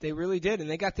 man. They really did, and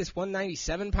they got this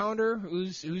 197-pounder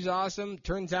who's awesome.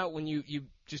 Turns out when you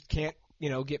just can't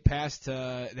get past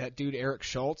that dude Eric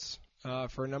Schultz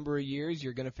for a number of years,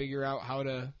 you're going to figure out how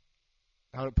to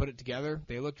put it together.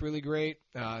 They looked really great.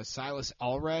 Silas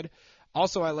Allred.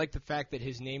 Also, I like the fact that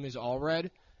his name is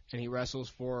Allred, and he wrestles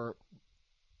for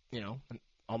an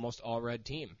almost all-red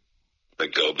team. The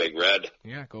Go Big Red.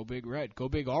 Yeah, Go Big Red. Go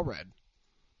Big All-Red.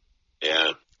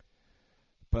 Yeah.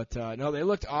 But, no, they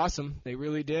looked awesome. They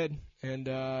really did. And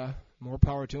more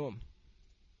power to them.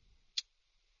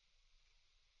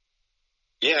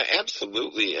 Yeah,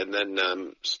 absolutely. And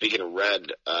then speaking of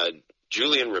red,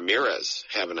 Julian Ramirez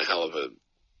having a hell of a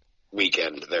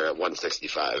weekend there at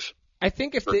 165. I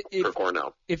think for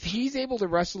Cornell. If he's able to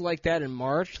wrestle like that in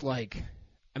March,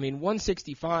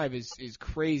 165 is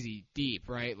crazy deep,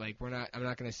 right? Like I'm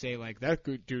not going to say like that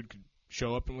good dude could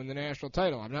show up and win the national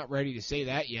title. I'm not ready to say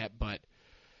that yet, but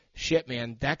shit,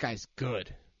 man, that guy's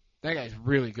good. That guy's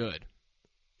really good.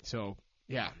 So,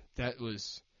 yeah, that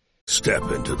was...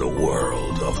 Step into the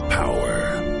world of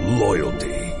power,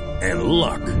 loyalty, and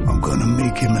luck. I'm gonna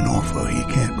make him an offer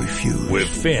he can't refuse. With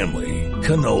family,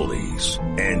 cannolis,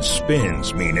 and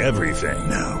spins mean everything.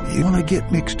 Now, you wanna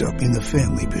get mixed up in the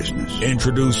family business.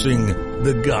 Introducing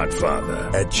The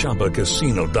Godfather at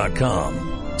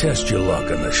ChumbaCasino.com. Test your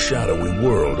luck in the shadowy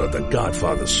world of The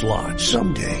Godfather slot.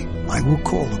 Someday, I will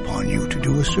call upon you to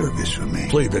do a service for me.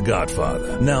 Play The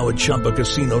Godfather, now at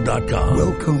ChumbaCasino.com.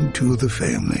 Welcome to the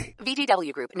family.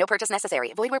 VGW Group. No purchase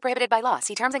necessary. Void where prohibited by law.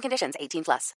 See terms and conditions.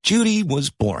 18+. Judy was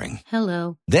boring.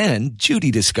 Hello. Then Judy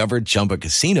discovered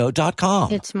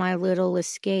ChumbaCasino.com. It's my little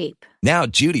escape. Now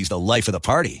Judy's the life of the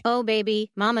party. Oh,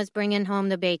 baby, mama's bringing home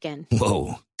the bacon.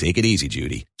 Whoa, take it easy,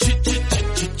 Judy.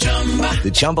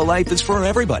 The Chumba life is for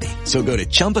everybody. So go to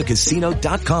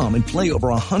ChumbaCasino.com and play over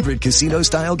 100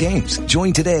 casino-style games.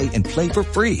 Join today and play for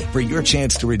free for your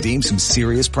chance to redeem some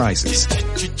serious prizes.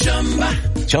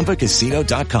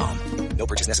 ChumbaCasino.com. No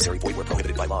purchase necessary. Void where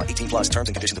prohibited by law. 18+. Terms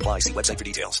and conditions apply. See website for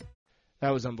details.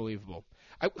 That was unbelievable.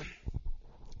 I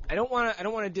don't want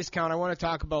to discount. I want to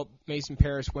talk about Mason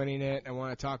Parris winning it. I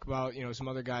want to talk about some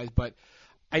other guys, but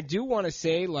I do want to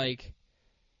say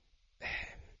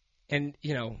and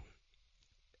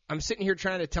I'm sitting here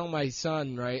trying to tell my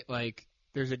son, right,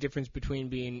 there's a difference between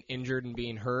being injured and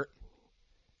being hurt.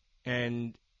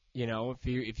 And,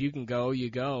 if you can go, you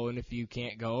go. And if you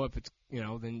can't go, if it's,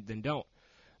 then don't.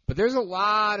 But there's a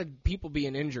lot of people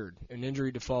being injured and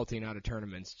injury defaulting out of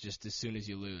tournaments just as soon as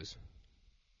you lose.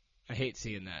 I hate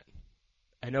seeing that.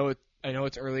 I know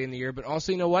it's early in the year, but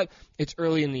also, you know what? It's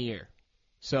early in the year.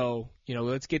 So,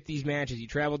 let's get these matches. You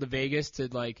traveled to Vegas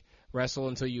to, wrestle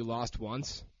until you lost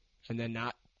once and then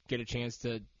not get a chance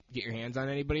to get your hands on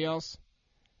anybody else?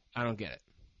 I don't get it.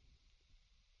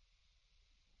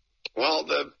 Well,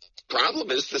 the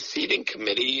problem is the seating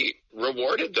committee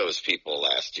rewarded those people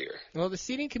last year. Well, the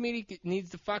seating committee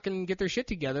needs to fucking get their shit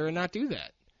together and not do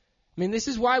that. I mean, this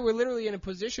is why we're literally in a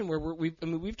position where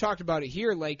we've talked about it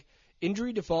here.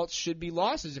 Injury defaults should be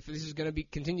losses if this is going to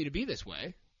continue to be this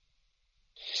way.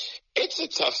 It's a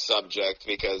tough subject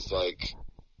because,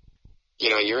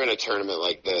 you're in a tournament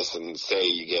like this, and say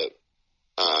you get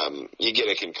a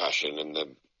concussion in the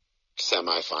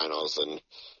semifinals, and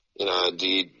do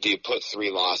you put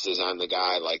 3 losses on the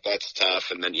guy? That's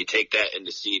tough, and then you take that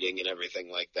into seeding and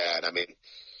everything like that. I mean,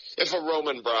 if a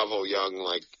Roman Bravo Young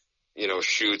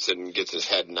shoots and gets his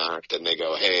head knocked, and they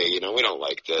go, hey, we don't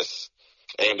like this,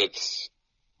 and it's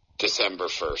December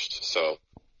 1st, so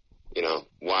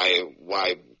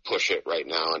why push it right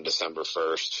now on December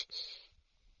 1st?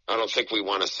 I don't think we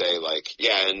want to say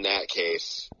in that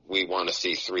case, we want to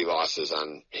see 3 losses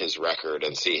on his record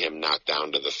and see him knocked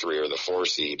down to the 3 or the 4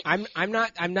 seed. I'm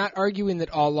not arguing that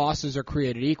all losses are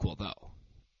created equal, though.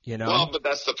 Well, but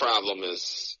that's the problem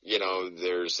is,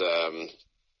 there's the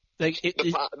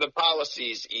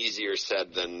policy's easier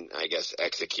said than, I guess,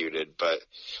 executed. But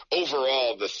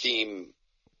overall, the theme,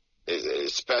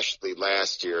 especially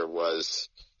last year, was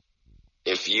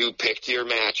if you picked your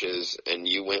matches and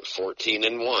you went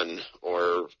 14-1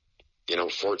 or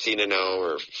 14-0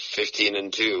 or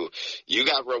 15-2, you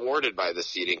got rewarded by the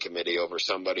seating committee over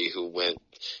somebody who went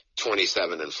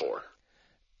 27-4.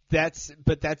 That's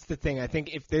the thing. I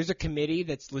think if there's a committee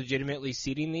that's legitimately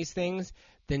seating these things,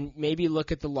 then maybe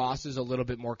look at the losses a little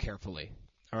bit more carefully,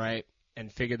 all right,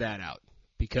 and figure that out.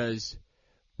 Because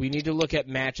we need to look at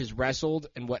matches wrestled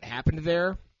and what happened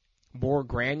there more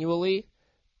granularly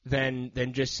than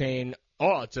just saying,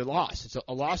 oh, it's a loss.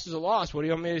 A loss is a loss. What do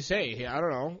you want me to say? Hey, I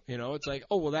don't know. It's like,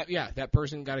 oh, well, that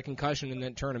person got a concussion in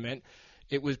that tournament.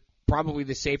 It was probably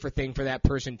the safer thing for that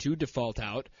person to default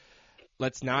out.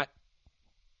 Let's not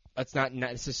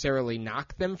necessarily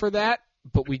knock them for that,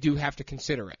 but we do have to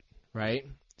consider it, right?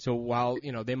 So while,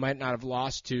 they might not have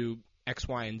lost to X,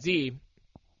 Y, and Z,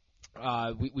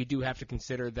 we do have to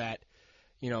consider that,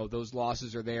 those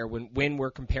losses are there when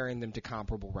we're comparing them to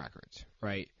comparable records,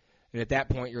 right? And at that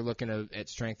point, you're looking at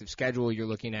strength of schedule, you're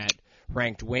looking at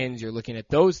ranked wins, you're looking at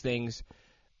those things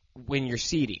when you're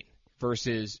seeding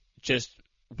versus just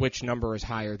which number is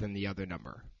higher than the other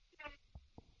number.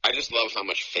 I just love how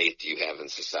much faith you have in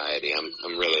society.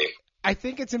 I'm really. I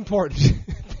think it's important.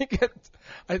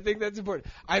 I think that's important.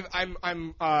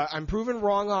 I'm proven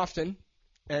wrong often,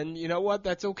 and you know what?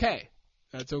 That's okay.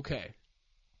 That's okay.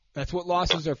 That's what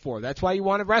losses are for. That's why you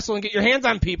want to wrestle and get your hands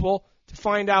on people to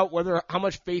find out how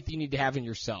much faith you need to have in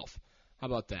yourself. How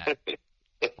about that?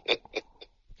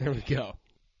 There we go.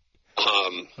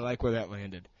 I like where that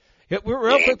landed. Yeah,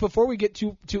 real quick before we get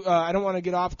to I don't want to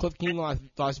get off Cliff Keen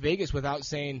Las Vegas without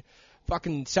saying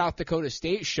fucking South Dakota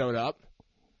State showed up.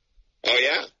 Oh,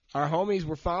 yeah? Our homies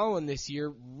we're following this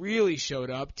year really showed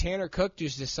up. Tanner Cook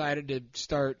just decided to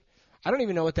start. I don't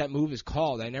even know what that move is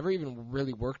called. I never even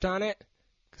really worked on it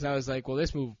because I was like, well,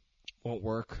 this move won't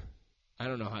work. I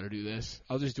don't know how to do this.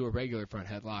 I'll just do a regular front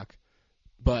headlock.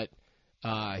 But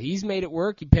he's made it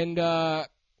work. He pinned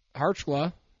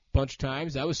Harchla bunch of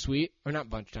times. That was sweet. Or not a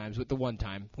bunch of times, but the one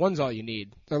time. One's all you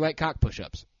need. They're like cock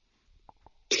push-ups.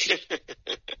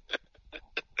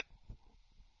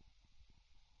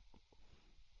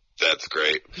 That's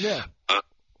great. Yeah.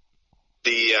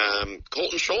 The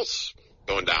Colton Schultz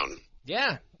going down.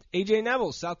 Yeah. A.J.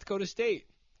 Neville, South Dakota State.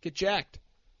 Get jacked.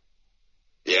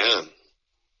 Yeah.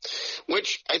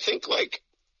 Which I think, like,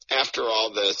 after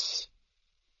all this,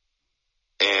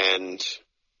 and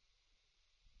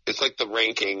it's like the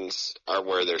rankings are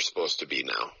where they're supposed to be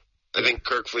now. I think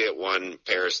Kirkfleet at 1,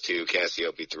 Paris 2,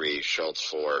 Cassiope 3, Schultz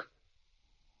 4.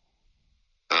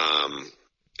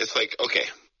 It's like, okay,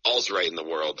 all's right in the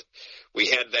world. We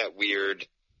had that weird,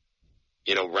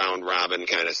 round robin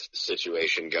kind of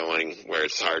situation going where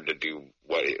it's hard to do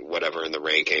whatever in the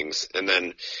rankings. And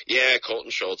then,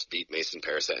 Colton Schultz beat Mason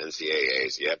Paris at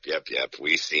NCAAs. Yep.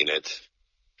 We've seen it.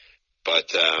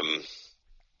 But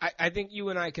I think you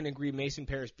and I can agree Mason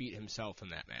Paris beat himself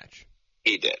in that match.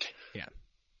 He did. Yeah.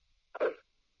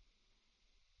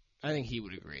 I think he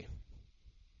would agree.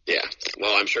 Yeah.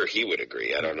 Well, I'm sure he would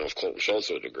agree. I don't know if Colton Schultz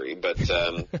would agree, but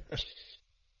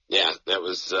yeah, that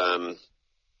was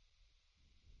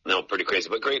pretty crazy,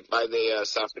 but great by the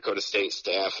South Dakota State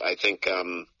staff. I think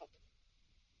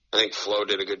Flo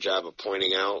did a good job of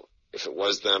pointing out if it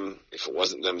was them, if it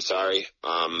wasn't them, sorry.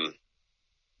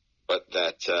 But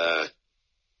that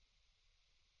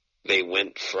they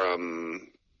went from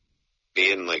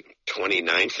being like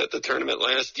 29th at the tournament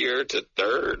last year to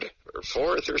 3rd or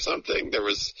 4th or something.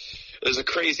 There's a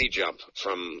crazy jump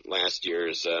from last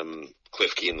year's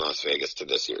Cliff Key in Las Vegas to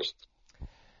this year's.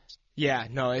 Yeah,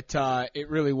 no, it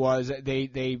really was.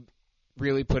 They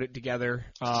really put it together.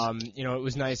 It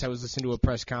was nice. I was listening to a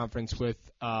press conference with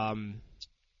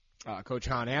Coach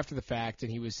Hahn after the fact,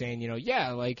 and he was saying,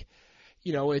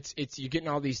 it's you're getting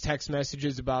all these text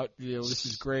messages about, this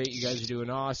is great, you guys are doing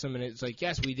awesome, and it's like,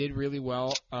 yes, we did really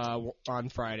well on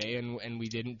Friday, and we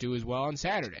didn't do as well on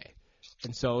Saturday.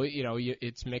 And so,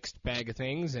 it's mixed bag of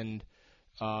things, and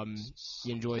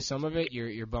you enjoy some of it,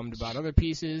 you're bummed about other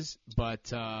pieces,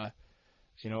 but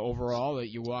overall, that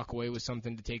you walk away with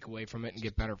something to take away from it and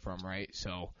get better from, right?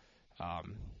 So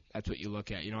that's what you look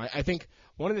at. I think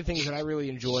one of the things that I really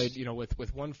enjoyed, with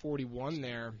 141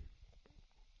 there,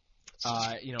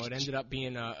 it ended up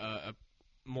being a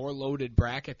more loaded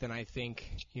bracket than I think,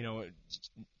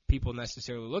 people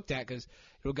necessarily looked at, because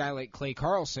a guy like Clay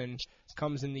Carlson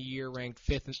comes in the year ranked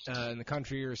 5th in the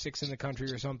country or 6th in the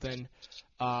country or something.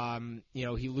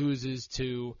 He loses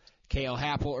to Cale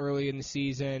Happel early in the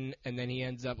season, and then he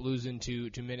ends up losing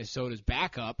to Minnesota's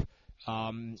backup,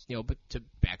 but to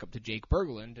back up to Jake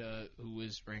Berglund, who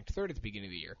was ranked 3rd at the beginning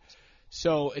of the year.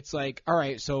 So it's like, all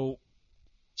right, so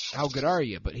how good are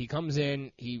you? But he comes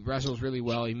in, he wrestles really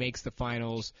well, he makes the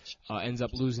finals, ends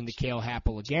up losing to Cale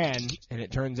Happel again, and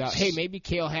it turns out, hey, maybe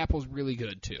Cale Happel's really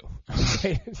good too.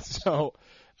 So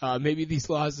maybe these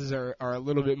losses are a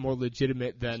little bit more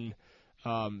legitimate than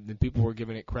people were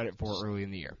giving it credit for early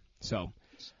in the year. So,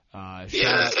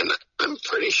 and I'm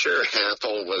pretty sure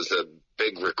Happel was a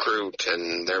big recruit,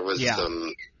 and there was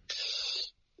some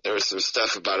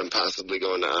stuff about him possibly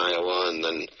going to Iowa, and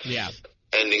then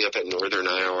ending up at Northern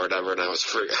Iowa or whatever. And I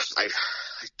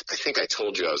think I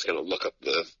told you I was going to look up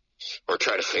or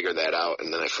try to figure that out,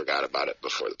 and then I forgot about it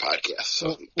before the podcast.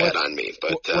 So bad on me.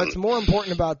 But what's more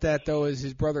important about that though is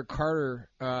his brother Carter.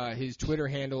 His Twitter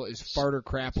handle is Farter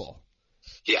Crapple.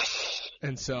 Yes.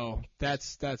 And so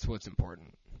that's what's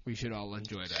important. We should all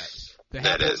enjoy that.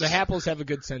 The Happels have a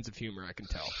good sense of humor, I can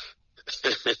tell.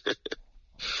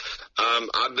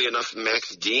 Oddly enough,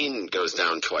 Max Dean goes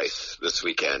down twice this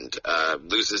weekend.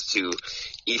 Loses to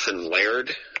Ethan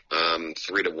Laird,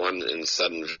 3-1 in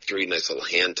sudden victory. Nice little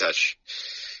hand touch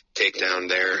takedown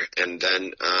there. And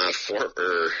then I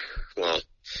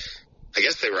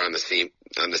guess they were on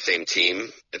the same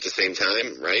team at the same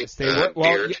time, right? Yes, they were.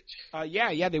 Beard.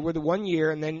 They were the 1 year,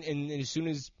 and then as soon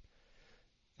as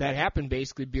that happened,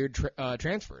 basically Beard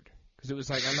transferred, because it was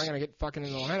like, I'm not going to get fucking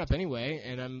in the lineup anyway,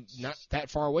 and I'm not that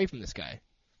far away from this guy.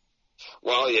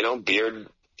 Well, Beard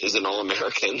is an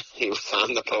All-American. He was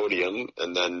on the podium,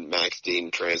 and then Max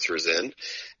Dean transfers in,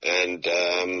 and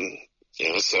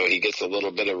so he gets a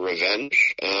little bit of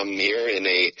revenge here in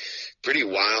a pretty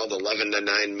wild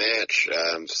 11-9 match.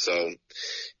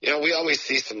 We always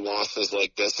see some losses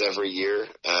like this every year.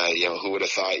 Who would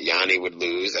have thought Yanni would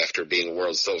lose after being a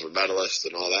world silver medalist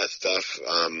and all that stuff?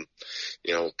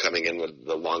 Coming in with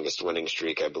the longest winning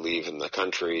streak, I believe, in the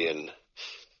country,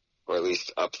 or at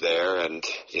least up there. And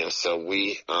so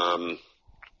we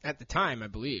at the time, I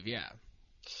believe, yeah.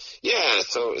 Yeah,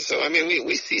 so I mean,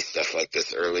 we see stuff like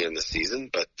this early in the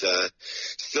season, but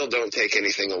still don't take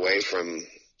anything away from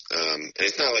And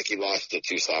it's not like he lost to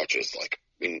two slouches. Like,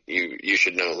 I mean, you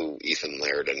should know who Ethan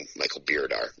Laird and Michael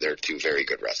Beard are. They're two very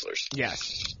good wrestlers.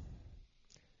 Yes.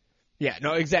 Yeah,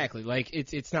 no, exactly. Like,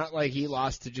 it's not like he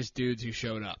lost to just dudes who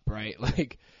showed up, right?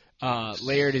 Like,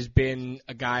 Laird has been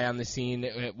a guy on the scene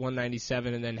at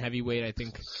 197 and then heavyweight, I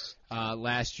think,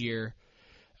 last year,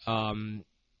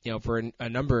 for a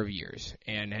number of years,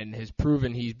 and has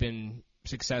proven he's been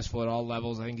successful at all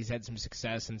levels. I think he's had some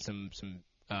success in some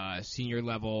senior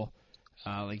level,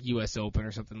 like U.S. Open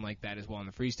or something like that as well in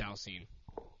the freestyle scene.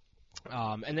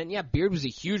 And then, Beard was a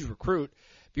huge recruit.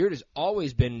 Beard has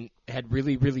always had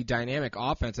really, really dynamic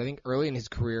offense. I think early in his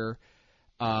career,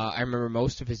 I remember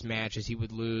most of his matches he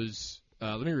would lose.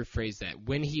 Let me rephrase that.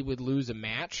 When he would lose a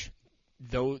match,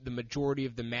 though the majority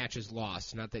of the matches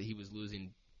lost, not that he was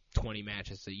losing 20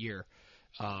 matches a year,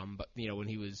 but when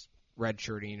he was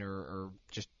redshirting or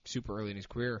just super early in his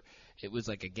career, it was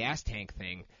like a gas tank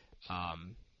thing.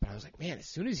 But I was like, man, as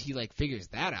soon as he figures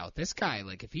that out, this guy,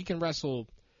 if he can wrestle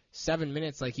 7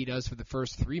 minutes like he does for the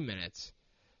first 3 minutes,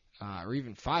 or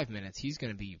even 5 minutes, he's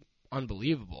going to be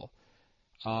unbelievable.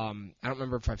 I don't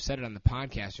remember if I've said it on the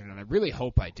podcast or not. I really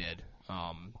hope I did.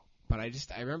 But I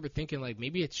remember thinking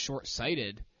maybe it's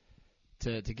short-sighted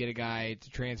to get a guy to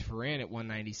transfer in at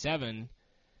 197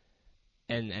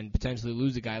 and potentially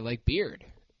lose a guy like Beard.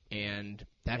 And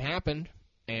that happened.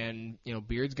 And,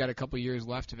 Beard's got a couple years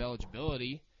left of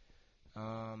eligibility.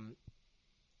 And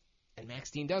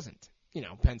Max Dean doesn't.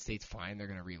 Penn State's fine. They're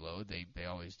going to reload. They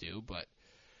always do. But,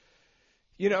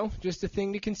 just a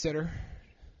thing to consider.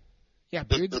 Yeah,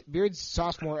 Beard's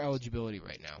sophomore eligibility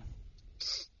right now.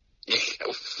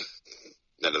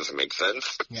 That doesn't make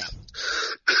sense. Yeah.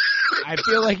 I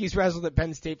feel like he's wrestled at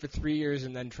Penn State for 3 years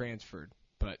and then transferred.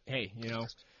 But, hey,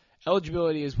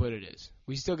 eligibility is what it is.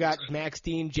 We still got Max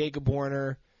Dean, Jacob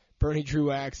Warner, Bernie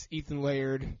Truax, Ethan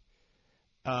Laird,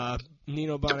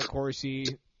 Nino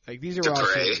Bonacorsi. These are all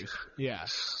seniors. Yeah.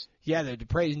 Yeah, the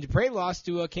Dupre lost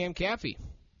to Cam Caffey.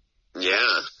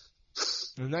 Yeah.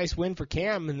 A nice win for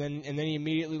Cam, and then he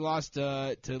immediately lost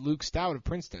to Luke Stout of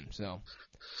Princeton. So.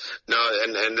 No,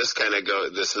 and this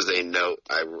this is a note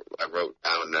I wrote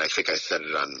down, and I think I said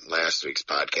it on last week's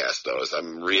podcast, though, is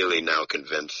I'm really now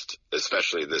convinced,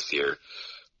 especially this year,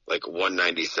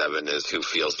 197 is who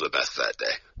feels the best that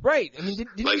day. Right. I mean,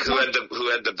 who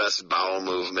had the best bowel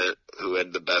movement, who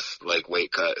had the best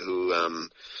weight cut, who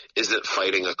isn't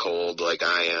fighting a cold like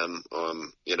I am,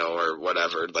 or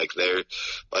whatever. They're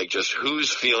just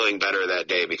who's feeling better that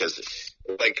day, because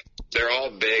they're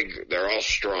all big, they're all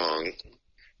strong,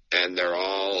 and they're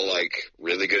all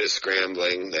really good at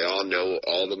scrambling. They all know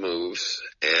all the moves,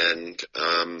 and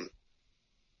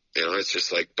it's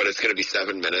just but it's going to be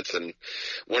 7 minutes, and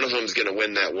one of them's going to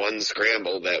win that one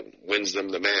scramble that wins them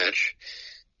the match.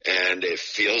 And it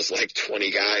feels like 20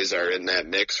 guys are in that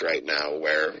mix right now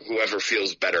where whoever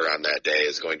feels better on that day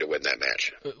is going to win that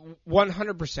match.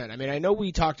 100%. I mean, I know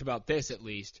we talked about this at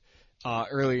least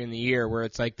earlier in the year, where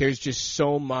it's there's just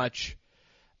so much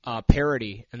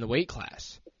parity in the weight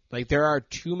class. There are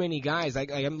too many guys.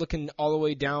 I'm looking all the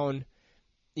way down,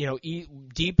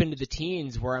 deep into the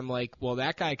teens, where I'm well,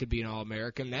 that guy could be an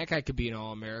All-American. That guy could be an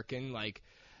All-American.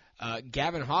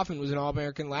 Gavin Hoffman was an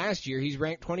All-American last year. He's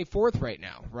ranked 24th right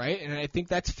now, right? And I think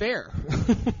that's fair.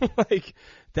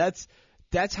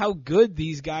 That's how good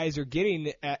these guys are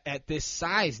getting at this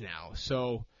size now.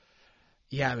 So,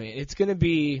 yeah, I mean, it's going to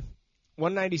be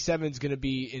 197 is going to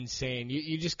be insane.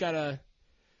 You just gotta,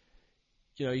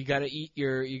 you gotta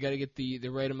you gotta get the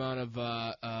right amount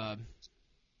of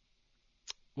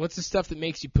what's the stuff that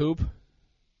makes you poop?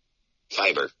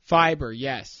 Fiber,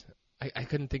 yes. I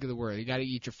couldn't think of the word. You got to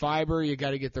eat your fiber. You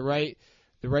got to get the right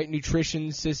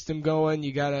nutrition system going.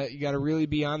 You gotta really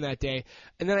be on that day.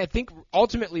 And then I think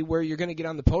ultimately where you're going to get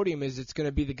on the podium is it's going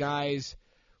to be the guys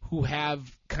who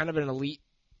have kind of an elite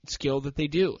skill that they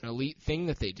do, an elite thing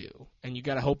that they do, and you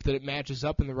got to hope that it matches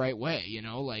up in the right way.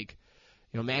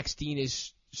 Max Dean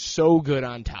is so good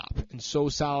on top and so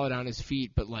solid on his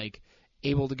feet, but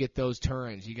able to get those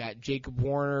turns. You got Jacob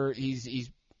Warner. He's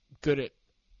good at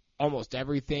almost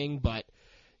everything, but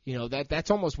that's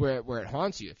almost where it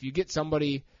haunts you. If you get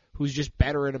somebody who's just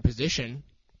better in a position,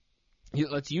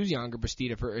 let's use Younger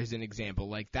Bastida as an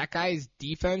example. That guy's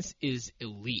defense is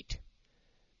elite.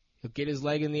 He'll get his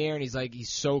leg in the air and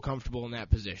he's so comfortable in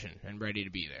that position and ready to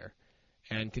be there,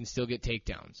 and can still get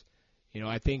takedowns.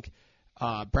 I think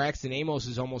Braxton Amos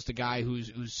is almost a guy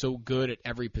who's so good at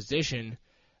every position,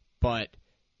 but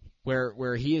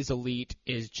where he is elite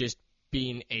is just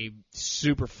being a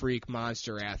super freak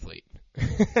monster athlete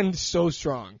and so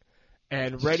strong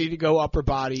and ready to go upper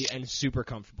body and super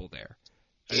comfortable there.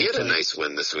 He had a nice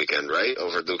win this weekend, right?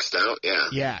 Over Luke Stout,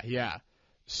 yeah. Yeah.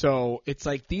 So it's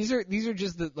like these are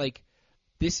just the like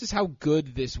this is how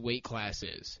good this weight class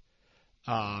is.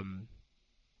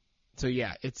 So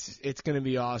yeah, it's going to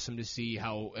be awesome to see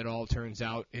how it all turns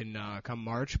out in come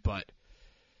March, but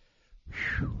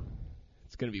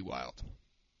it's going to be wild.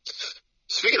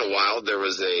 Speaking of wild, there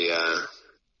was a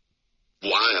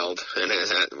Wild, and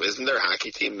isn't there a hockey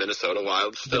team, Minnesota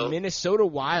Wild, still? The Minnesota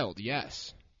Wild,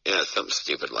 yes. Yeah, something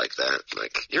stupid like that.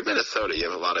 Like, you're Minnesota, you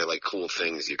have a lot of, like, cool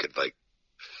things you could, like,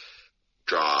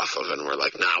 draw off of, and we're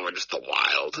like, nah, we're just the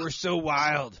Wild. We're so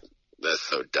wild. That's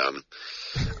so dumb.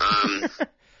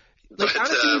 Like,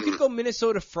 honestly, you could go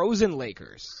Minnesota Frozen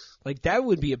Lakers. Like, that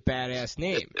would be a badass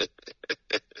name.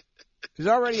 There's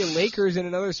already a Lakers in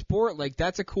another sport. Like,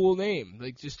 that's a cool name.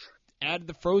 Like, just add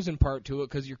the frozen part to it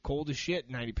because you're cold as shit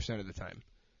 90% of the time.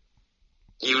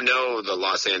 You know the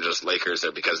Los Angeles Lakers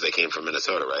are because they came from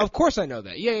Minnesota, right? Of course I know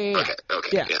that. Yeah.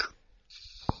 Okay, yeah.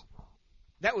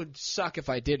 That would suck if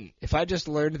I didn't. If I just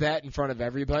learned that in front of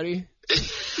everybody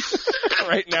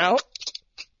right now.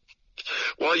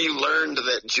 Well, you learned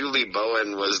that Julie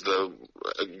Bowen was the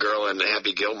girl in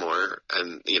Happy Gilmore,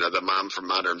 and, you know, the mom from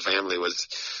Modern Family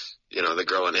was, you know, the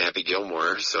girl in Happy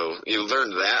Gilmore. So you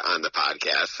learned that on the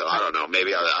podcast. So I don't know.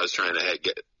 Maybe I was trying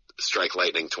to strike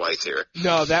lightning twice here.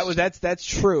 No, that's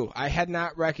true. I had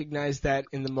not recognized that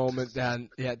in the moment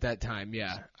at that time.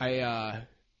 Yeah, the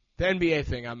NBA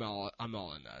thing, I'm all in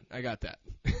on. I got that.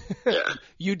 Yeah.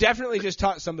 You definitely just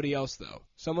taught somebody else though.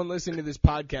 Someone listening to this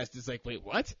podcast is like, wait,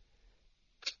 what?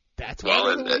 That's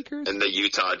why the Lakers? And the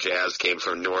Utah Jazz came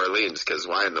from New Orleans, because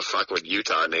why in the fuck would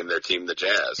Utah name their team the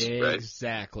Jazz, right?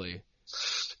 Exactly.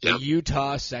 Yep. The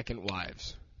Utah Second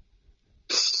Wives.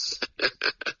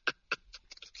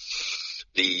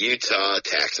 The Utah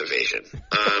tax evasion.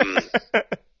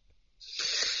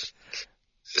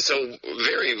 So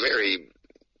very, very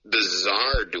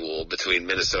bizarre duel between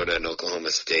Minnesota and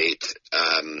Oklahoma State.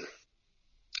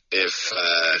 If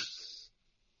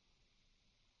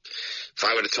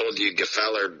I would have told you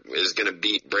Gefeller is going to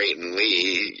beat Brayton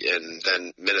Lee and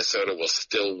then Minnesota will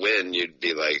still win, you'd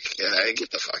be like, yeah,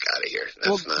 get the fuck out of here.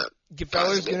 That's not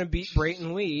Gefeller's going to beat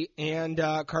Brayton Lee, and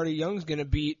Carter Young's going to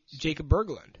beat Jacob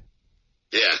Berglund.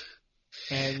 Yeah.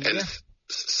 And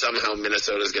somehow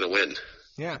Minnesota's going to win.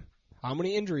 Yeah. How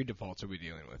many injury defaults are we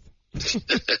dealing with?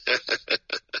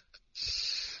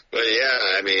 But yeah,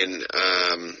 I mean,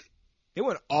 they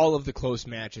won all of the close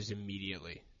matches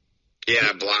immediately.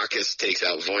 Yeah, Blockus takes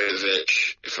out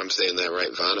Voinovich, if I'm saying that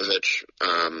right, Voinovich.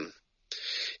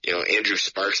 You know, Andrew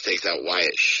Sparks takes out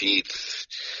Wyatt Sheets.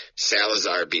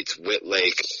 Salazar beats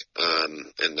Whitlake.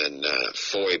 And then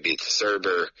Foy beats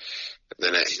Serber. And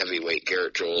then at heavyweight,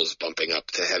 Garrett Joels bumping up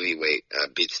to heavyweight,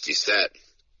 beats Doucette.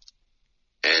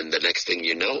 And the next thing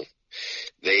you know,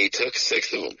 they took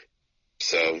 6 of them.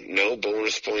 So no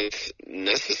bonus points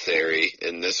necessary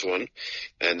in this one.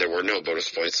 And there were no bonus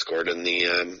points scored in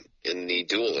the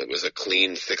duel. It was a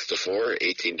clean 6-4,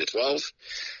 18-12.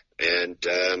 And,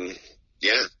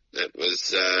 yeah, that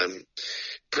was,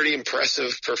 pretty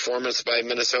impressive performance by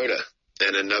Minnesota,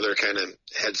 and another kind of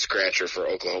head scratcher for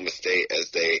Oklahoma State as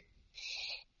they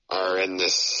are in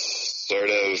this sort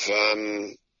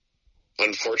of,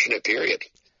 unfortunate period.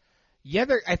 Yeah,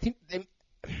 I think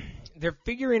they're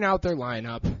figuring out their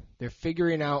lineup. They're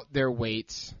figuring out their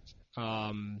weights.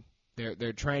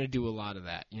 They're trying to do a lot of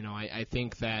that. You know, I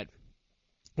think that,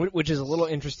 which is a little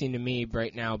interesting to me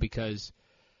right now because,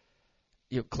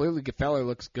 you know, clearly Gefeller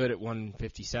looks good at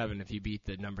 157 if you beat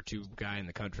the number 2 guy in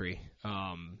the country.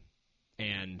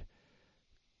 And,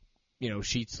 you know,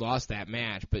 Sheets lost that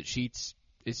match, but Sheets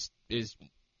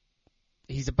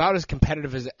he's about as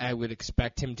competitive as I would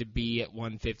expect him to be at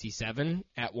 157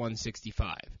 at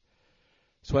 165.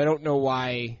 So I don't know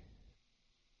why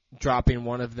dropping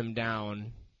one of them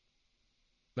down.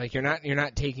 Like you're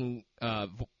not taking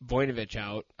Voinovich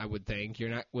out, I would think. You're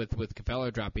not with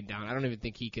Gefeller dropping down. I don't even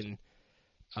think he can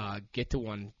get to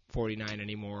 149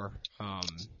 anymore.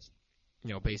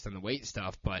 You know, based on the weight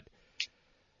stuff. But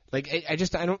like I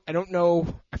don't know.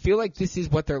 I feel like this is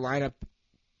what their lineup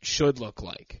should look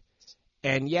like.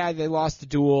 And yeah, they lost the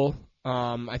duel.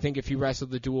 I think if you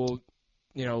wrestled the duel,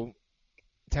 you know,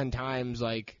 10 times,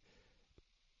 like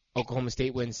Oklahoma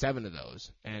State wins 7 of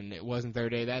those, and it wasn't their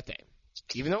day that day.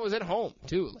 Even though it was at home,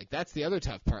 too. Like, that's the other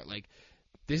tough part. Like,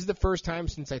 this is the first time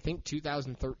since, I think,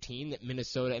 2013 that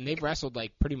Minnesota, and they've wrestled,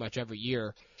 like, pretty much every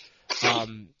year,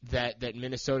 that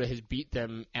Minnesota has beat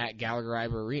them at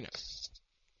Gallagher-Iba Arena.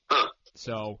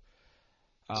 So,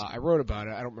 I wrote about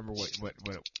it. I don't remember what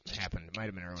happened. It might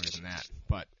have been earlier than that.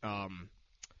 But,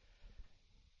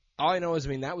 all I know is,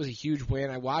 that was a huge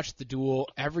win. I watched the duel.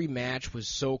 Every match was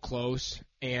so close.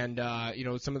 And,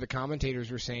 some of the commentators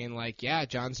were saying, like, yeah,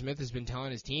 John Smith has been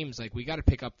telling his teams, like, we got to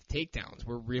pick up the takedowns.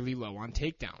 We're really low on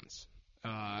takedowns.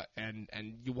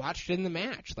 And you watched it in the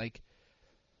match. Like,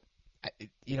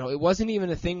 it wasn't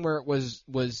even a thing where it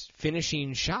was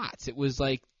finishing shots. It was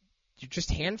like you're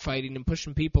just hand fighting and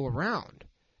pushing people around.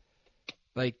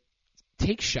 Like,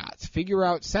 take shots, figure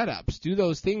out setups, do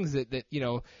those things that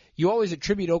you always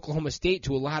attribute Oklahoma State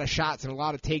to a lot of shots and a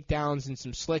lot of takedowns and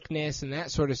some slickness and that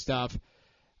sort of stuff.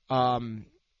 And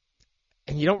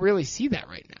you don't really see that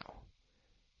right now.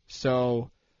 So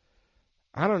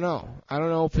I don't know. I don't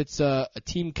know if it's a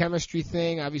team chemistry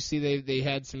thing. Obviously, they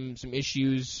had some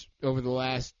issues over the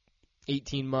last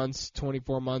 18 months,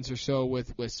 24 months or so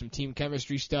with some team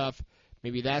chemistry stuff.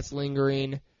 Maybe that's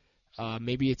lingering.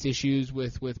 Maybe it's issues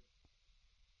with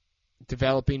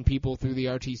developing people through the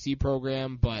RTC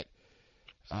program, but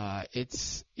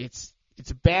it's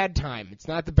a bad time. It's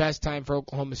not the best time for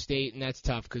Oklahoma State, and that's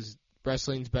tough because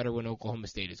wrestling's better when Oklahoma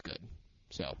State is good.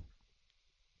 So.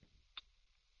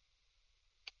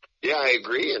 Yeah, I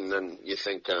agree. And then you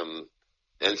think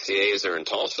NCAAs are in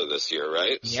Tulsa this year,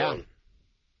 right? Yeah. So,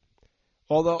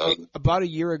 although about a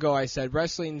year ago I said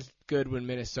wrestling's good when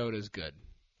Minnesota's good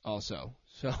also.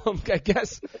 So I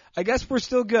guess we're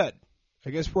still good. I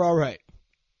guess we're all right.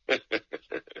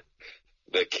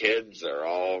 The kids are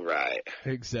all right.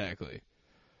 Exactly.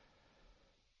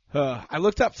 I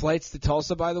looked up flights to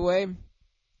Tulsa, by the way.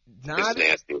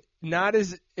 Not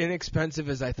as inexpensive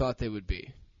as I thought they would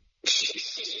be.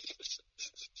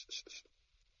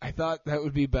 I thought that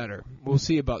would be better. We'll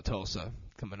see about Tulsa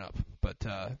coming up. But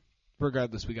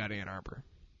regardless, we got Ann Arbor.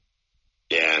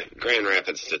 Yeah, Grand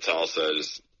Rapids to Tulsa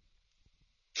is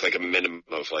it's like a minimum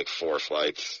of like 4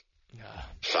 flights.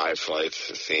 5 flights,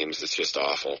 it seems. It's just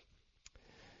awful.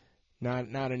 Not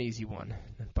an easy one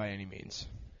by any means.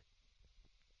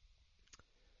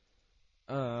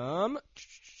 One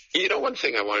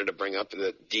thing I wanted to bring up,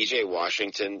 that DJ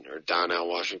Washington, or Donnell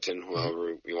Washington,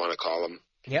 whoever you want to call him.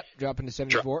 Yep, dropping to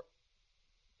 74.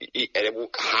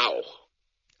 How?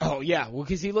 Oh, yeah, well,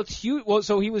 because he looked huge. Well,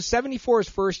 so he was 74 his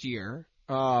first year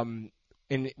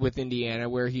with Indiana,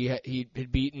 where he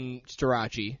had beaten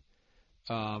Starachi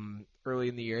early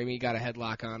in the year. I mean, he got a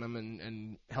headlock on him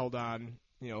and held on,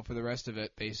 for the rest of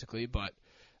it, basically. But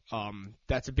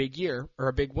that's a big year, or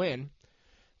a big win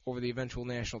over the eventual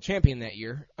national champion that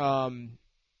year. And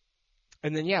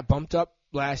then, bumped up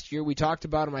last year. We talked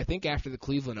about him, I think, after the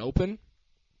Cleveland Open.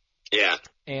 Yeah.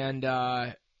 And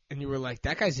you were like,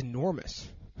 that guy's enormous.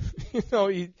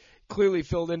 He clearly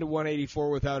filled into 184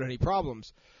 without any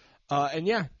problems.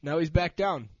 Now he's back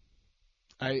down.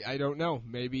 I don't know.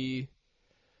 Maybe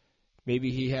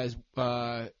he has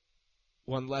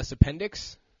one less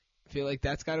appendix. I feel like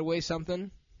that's got to weigh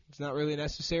something. It's not really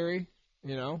necessary,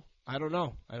 I don't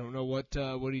know. I don't know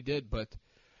what he did, but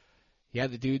yeah,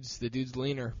 the dude's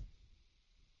leaner.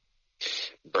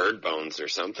 Bird bones or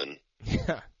something.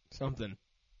 Yeah, something.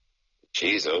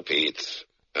 Jeez, Pete.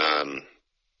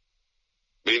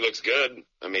 But he looks good.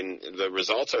 I mean, the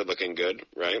results are looking good,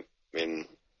 right? I mean,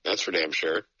 that's for damn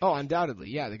sure. Oh,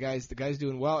 undoubtedly, yeah. The guy's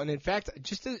doing well, and in fact,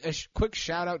 just a quick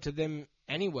shout out to them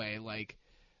anyway. Like,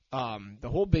 the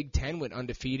whole Big Ten went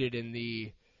undefeated in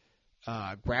the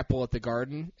Grapple at the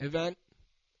Garden event.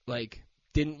 Like,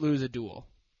 didn't lose a duel.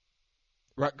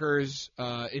 Rutgers,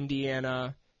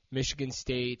 Indiana, Michigan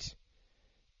State,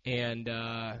 and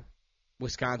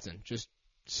Wisconsin just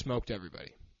smoked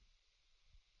everybody.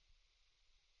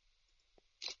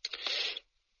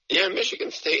 Yeah,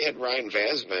 Michigan State had Ryan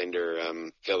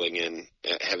Vasbinder filling in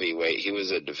at heavyweight. He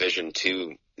was a Division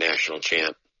II national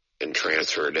champ and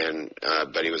transferred in,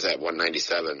 but he was at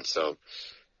 197. So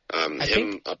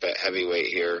him up at heavyweight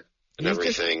here and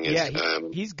everything.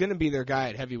 He's going to be their guy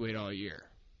at heavyweight all year.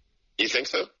 You think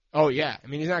so? Oh, yeah. I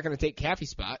mean, he's not going to take Caffey's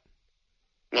spot.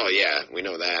 Well, yeah, we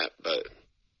know that, but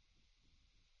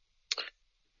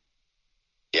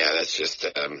yeah, that's just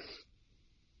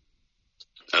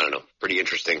I don't know, pretty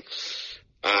interesting.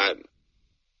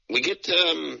 We get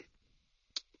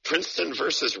Princeton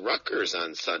versus Rutgers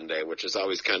on Sunday, which is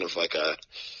always kind of like a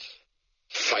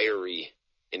fiery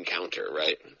encounter,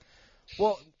 right?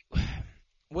 Well,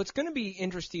 what's going to be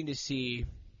interesting to see,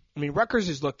 I mean, Rutgers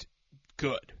has looked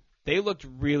good. They looked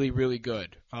really, really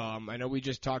good. I know we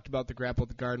just talked about the Grapple at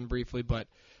the Garden briefly, but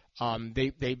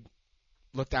they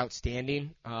looked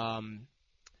outstanding. Gosh,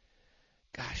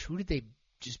 who did they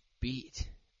just beat?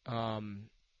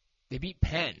 They beat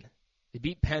Penn. They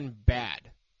beat Penn bad.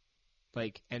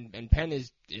 Like, and Penn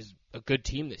is a good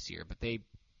team this year, but they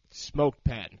smoked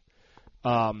Penn.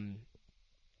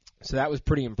 So that was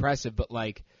pretty impressive. But,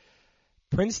 like,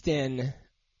 Princeton,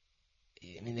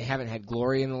 I mean, they haven't had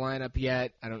Glory in the lineup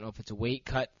yet. I don't know if it's a weight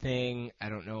cut thing. I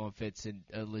don't know if it's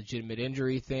a legitimate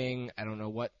injury thing. I don't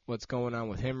know what's going on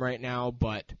with him right now.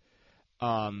 But,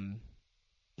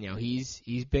 you know, he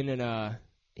hasn't been in the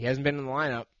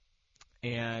lineup.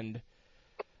 And,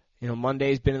 you know,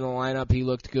 Monday's been in the lineup. He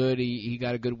looked good. He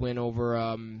got a good win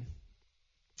over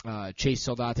Chase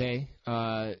Soldate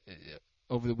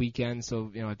over the weekend. So,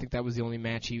 you know, I think that was the only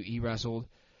match he wrestled.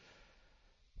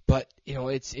 But, you know,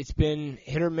 it's been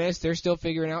hit or miss. They're still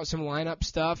figuring out some lineup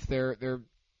stuff. They're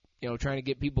you know, trying to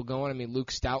get people going. I mean, Luke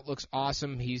Stout looks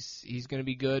awesome. He's going to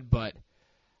be good, but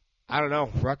I don't know.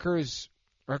 Rutgers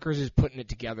is putting it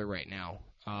together right now.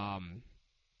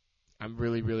 I'm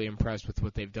really, really impressed with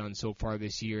what they've done so far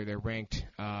this year. They're ranked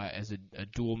as a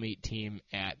dual meet team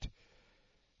at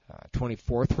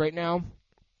 24th right now,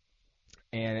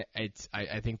 and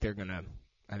I think they're gonna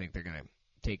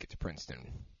take it to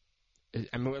Princeton.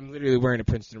 I'm literally wearing a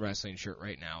Princeton wrestling shirt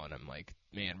right now, and I'm like,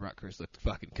 man, Rutgers looked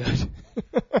fucking good.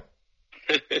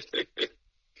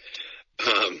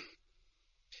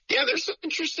 Yeah, there's some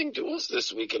interesting duels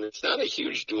this weekend. It's not a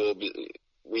huge duel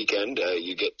weekend.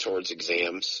 You get towards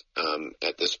exams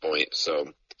at this point,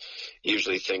 so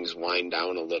usually things wind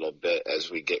down a little bit as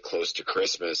we get close to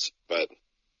Christmas. But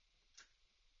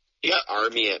you got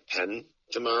Army at Penn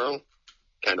tomorrow,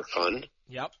 kind of fun.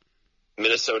 Yep.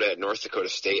 Minnesota at North Dakota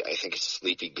State, I think is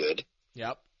sleepy good.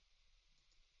 Yep.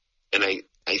 And I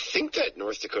think that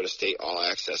North Dakota State All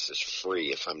Access is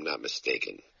free, if I'm not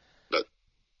mistaken. But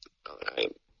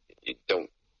you don't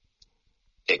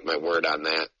take my word on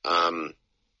that.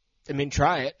 I mean,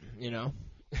 try it, you know.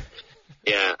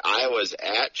 Yeah, I was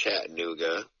at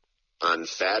Chattanooga on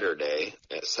Saturday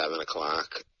at 7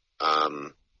 o'clock.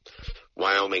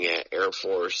 Wyoming at Air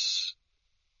Force.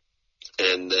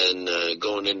 And then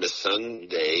going into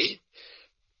Sunday,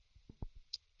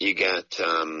 you got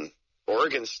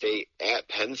Oregon State at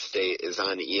Penn State is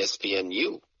on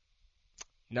ESPNU.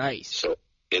 Nice. So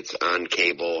it's on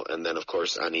cable, and then, of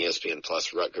course, on ESPN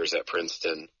Plus, Rutgers at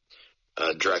Princeton,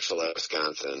 Drexel at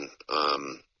Wisconsin,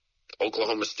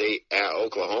 Oklahoma State at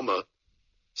Oklahoma.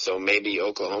 So maybe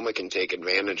Oklahoma can take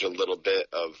advantage a little bit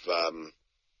of,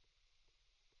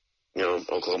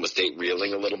 Oklahoma State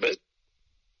reeling a little bit.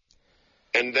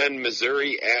 And then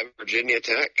Missouri at Virginia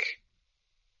Tech.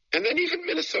 And then even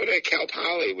Minnesota at Cal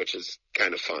Poly, which is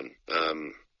kind of fun.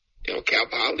 Cal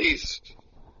Poly's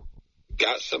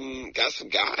got some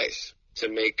guys to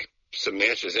make some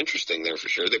matches interesting there for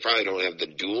sure. They probably don't have the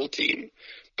dual team,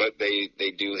 but they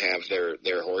do have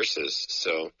their horses.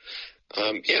 So,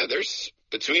 there's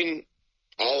between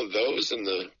all of those and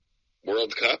the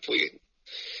World Cup, we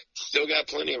still got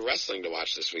plenty of wrestling to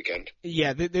watch this weekend.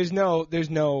 Yeah, there's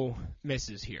no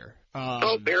misses here.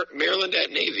 Maryland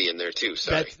at Navy in there too.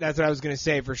 Sorry, that's what I was going to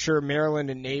say for sure. Maryland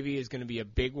and Navy is going to be a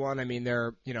big one. I mean,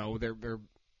 they're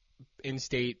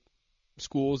in-state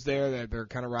schools there. They're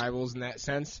kind of rivals in that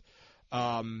sense.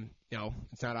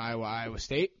 It's not Iowa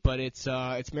State, but it's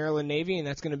Maryland Navy, and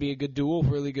that's going to be a good duel.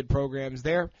 Really good programs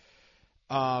there.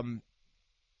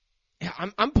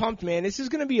 I'm pumped, man. This is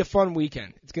going to be a fun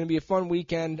weekend. It's going to be a fun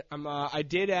weekend. I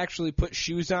did actually put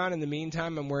shoes on in the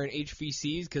meantime. I'm wearing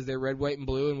HVCs because they're red, white, and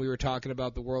blue, and we were talking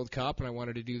about the World Cup, and I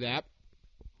wanted to do that.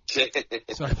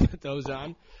 So I put those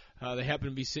on. They happen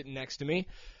to be sitting next to me.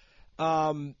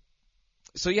 I'm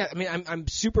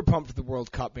super pumped for the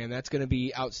World Cup, man. That's going to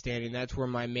be outstanding. That's where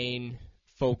my main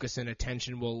focus and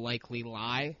attention will likely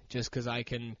lie, just because I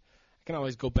can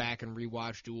always go back and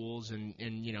rewatch duels and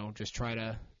just try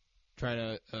to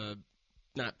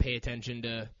not pay attention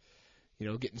to,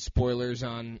 getting spoilers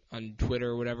on Twitter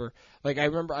or whatever. Like, I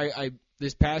remember I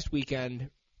this past weekend,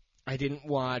 I didn't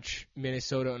watch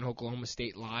Minnesota and Oklahoma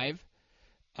State live.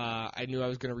 I knew I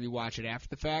was going to rewatch it after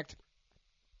the fact.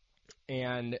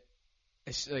 And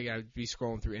I'd be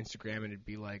scrolling through Instagram and it'd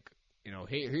be like,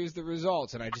 hey, here's the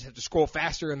results. And I just have to scroll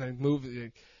faster and then move.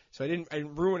 So I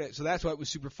didn't ruin it. So that's why it was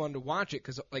super fun to watch it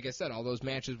because, like I said, all those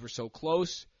matches were so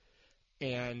close.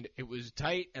 And it was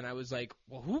tight, and I was like,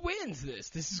 well, who wins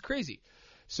this? This is crazy.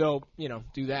 So,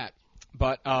 do that.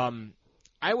 But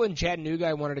Iowa and Chattanooga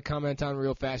I wanted to comment on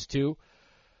real fast, too.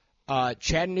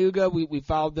 Chattanooga, we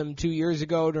followed them 2 years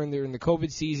ago during the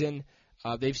COVID season.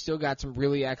 They've still got some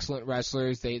really excellent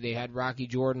wrestlers. They had Rocky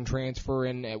Jordan transfer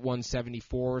in at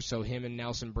 174, so him and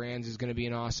Nelson Brands is going to be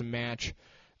an awesome match.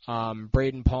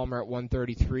 Braden Palmer at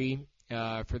 133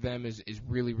 for them is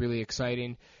really, really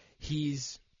exciting.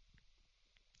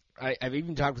 I've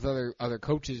even talked with other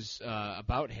coaches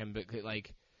about him, but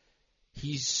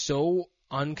he's so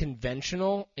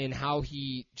unconventional in how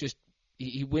he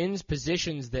he wins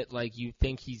positions that like you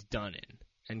think he's done in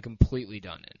and completely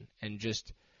done in, and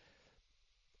just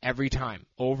every time,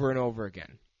 over and over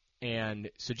again. And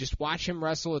so just watch him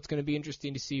wrestle. It's going to be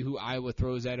interesting to see who Iowa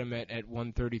throws at him at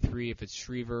 133, if it's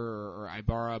Shriver or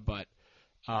Ibarra, but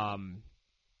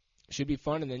should be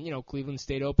fun. And then, Cleveland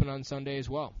State Open on Sunday as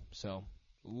well. So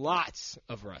lots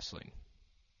of wrestling.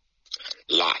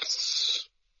 Lots.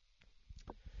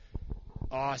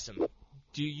 Awesome.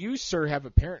 Do you, sir, have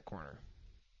a parent corner,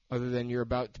 other than you're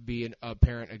about to be a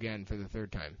parent again for the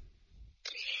third time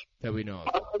that we know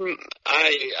of?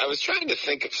 I was trying to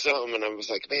think of some, and I was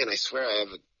like, man, I swear I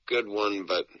have a good one,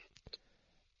 but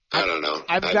I don't know.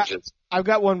 I've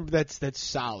got one that's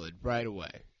solid right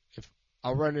away. If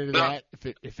I'll run into that,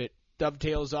 if it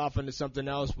dovetails off into something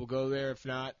else, we'll go there. If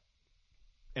not,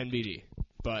 NBD.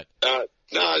 But no,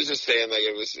 I was just saying, like,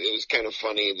 it was kind of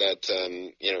funny that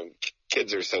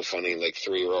kids are so funny, like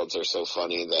 3-year-olds are so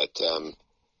funny that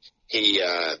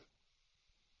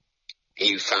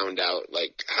he found out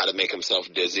like how to make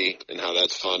himself dizzy and how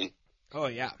that's fun. Oh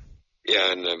yeah.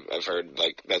 Yeah, and I've heard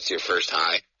like that's your first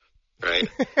high, right?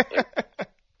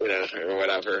 Or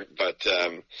whatever. But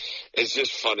it's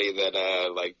just funny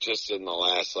that like just in the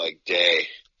last like day,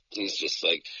 he's just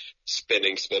like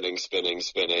spinning,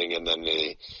 and then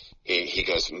he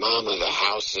goes, "Mama, the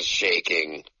house is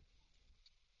shaking."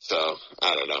 So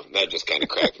I don't know. That just kind of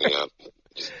cracked me up.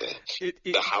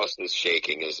 The house is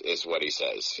shaking is what he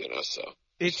says, so.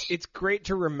 It's great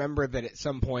to remember that at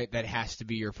some point that has to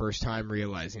be your first time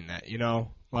realizing that,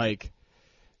 like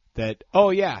that,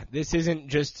 oh yeah, this isn't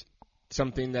just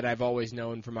something that I've always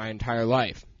known for my entire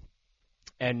life.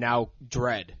 And now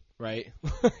dread, right?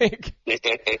 Like,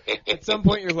 at some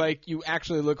point you're like, you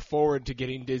actually look forward to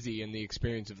getting dizzy in the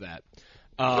experience of that.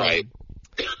 Right.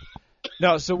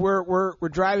 No, so we're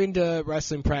driving to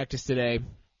wrestling practice today.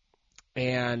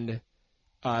 And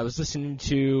I was listening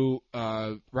to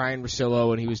Ryan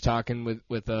Russillo, and he was talking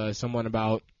with someone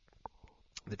about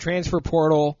the transfer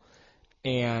portal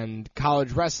and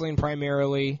college wrestling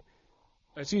primarily.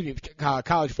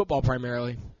 College football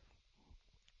primarily,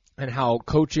 and how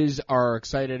coaches are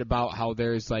excited about how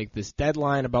there's like this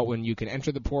deadline about when you can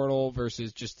enter the portal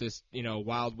versus just this,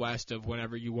 wild west of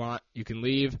whenever you want you can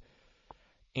leave.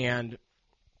 And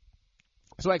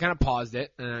so I kind of paused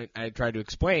it, and I tried to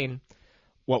explain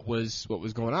what was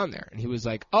going on there. And he was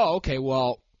like, "Oh, okay,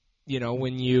 well,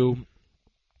 when you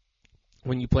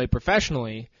play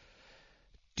professionally,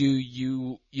 do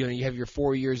you have your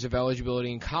 4 years of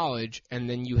eligibility in college, and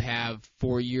then you have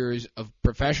 4 years of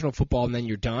professional football, and then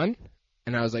you're done?"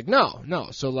 And I was like, no.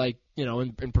 So like,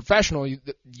 in professional,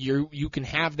 you can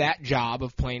have that job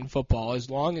of playing football as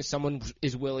long as someone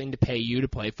is willing to pay you to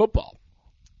play football.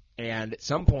 And at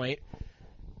some point,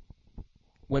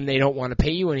 when they don't want to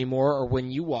pay you anymore, or when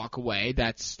you walk away,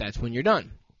 that's when you're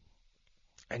done.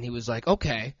 And he was like,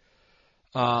 okay.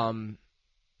 And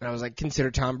I was like,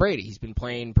 consider Tom Brady. He's been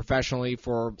playing professionally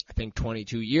for, I think,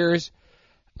 22 years.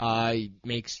 He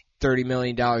makes $30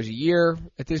 million a year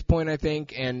at this point, I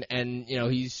think. And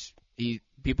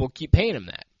people keep paying him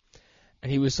that.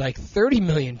 And he was like, $30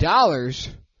 million?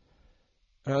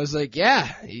 And I was like,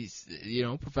 yeah, he's,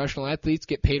 professional athletes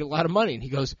get paid a lot of money. And he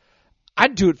goes,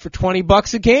 I'd do it for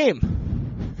 $20 a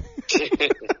game.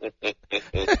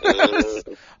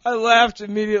 I laughed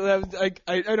immediately. I was like,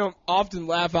 I don't often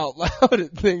laugh out loud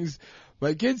at things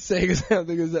my kids say because I don't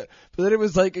think it's that. But then it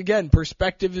was like, again,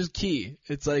 perspective is key.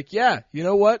 It's like, yeah, you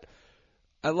know what?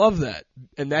 I love that.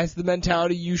 And that's the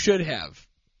mentality you should have.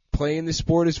 Playing the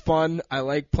sport is fun. I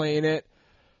like playing it.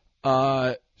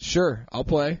 Sure, I'll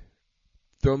play.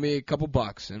 Throw me a couple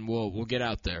bucks and we'll get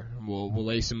out there and we'll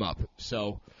lace them up.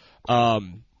 So,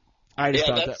 I just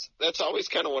thought that's always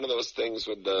kind of one of those things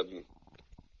with the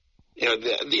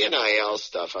NIL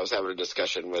stuff. I was having a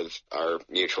discussion with our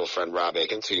mutual friend Rob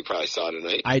Akins, who you probably saw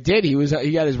tonight. I did. He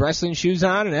got his wrestling shoes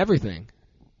on and everything.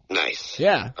 Nice.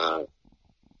 Yeah.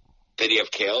 Did he have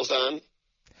Kales on?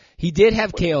 He did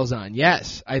have Kales on.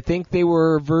 Yes, I think they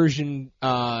were version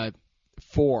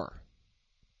 4.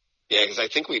 Yeah, because I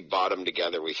think we bought them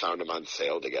together. We found them on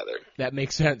sale together. That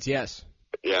makes sense. Yes.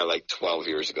 Yeah, like 12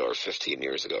 years ago or 15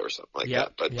 years ago or something like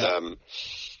that. But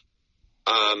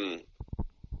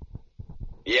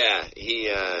yeah,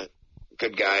 he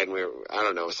good guy, and I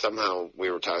don't know, somehow we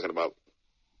were talking about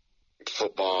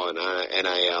football and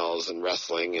NILs and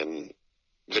wrestling and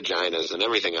vaginas and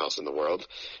everything else in the world.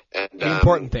 And the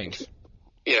important things.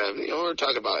 Yeah, we were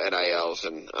talking about NILs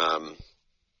and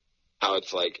how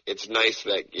it's like it's nice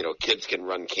that kids can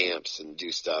run camps and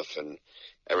do stuff and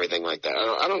everything like that.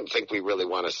 I don't think we really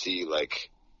want to see like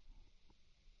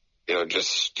just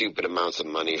stupid amounts of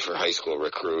money for high school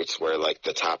recruits where, like,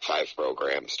 the top 5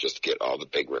 programs just get all the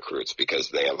big recruits because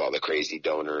they have all the crazy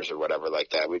donors or whatever like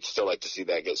that. We'd still like to see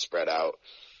that get spread out.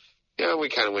 We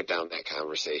kind of went down that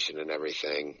conversation and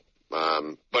everything.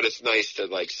 But it's nice to,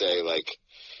 like, say, like,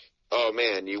 oh,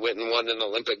 man, you went and won an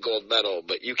Olympic gold medal,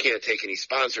 but you can't take any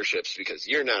sponsorships because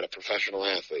you're not a professional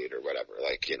athlete or whatever.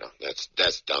 Like,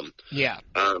 that's dumb. Yeah.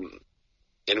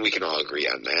 And we can all agree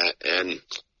on that. And,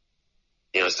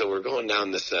 so we're going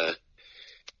down this,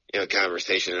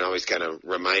 conversation, and always kind of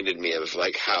reminded me of,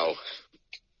 like, how,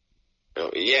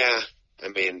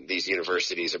 these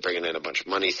universities are bringing in a bunch of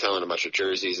money, selling a bunch of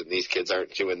jerseys, and these kids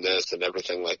aren't doing this and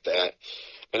everything like that.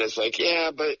 And it's like,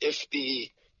 yeah, but if the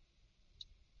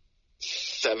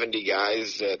 70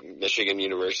 guys at Michigan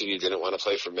University didn't want to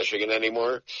play for Michigan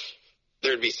anymore,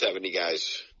 there'd be 70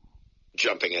 guys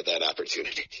jumping at that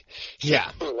opportunity.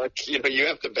 Yeah. Like, you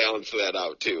have to balance that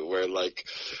out too, where, like,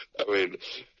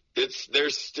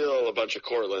 there's still a bunch of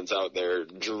Cortlands out there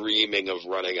dreaming of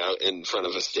running out in front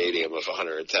of a stadium of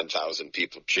 110,000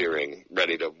 people cheering,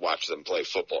 ready to watch them play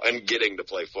football and getting to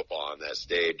play football on that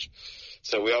stage.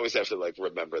 So we always have to, like,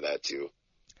 remember that too.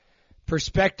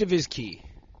 Perspective is key.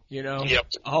 Yep.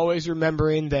 Always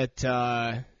remembering that,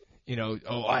 I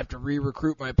have to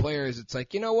re-recruit my players. It's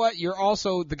like, you know what? You're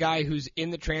also the guy who's in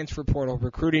the transfer portal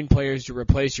recruiting players to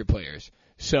replace your players.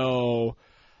 So,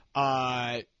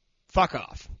 fuck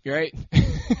off, right?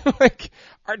 Like,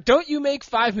 don't you make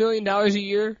 $5 million a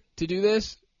year to do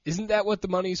this? Isn't that what the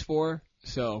money's for?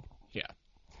 So, yeah.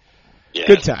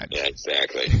 Good times. Yeah,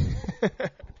 exactly.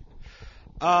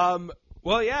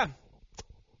 Well, yeah.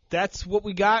 That's what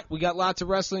we got. We got lots of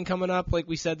wrestling coming up, like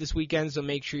we said, this weekend, so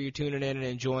make sure you're tuning in and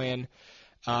enjoying.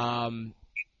 Other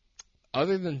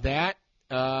than that,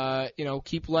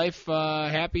 keep life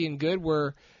happy and good.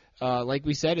 We're, like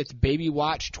we said, it's Baby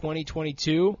Watch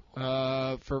 2022 for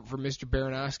Mr.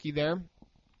 Baranowski there.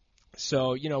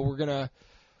 So, we're gonna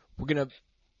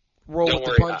roll Don't with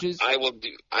worry, the punches. I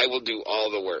will do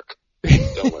all the work.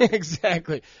 Don't worry.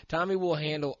 Exactly. Tommy will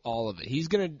handle all of it. He's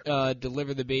going to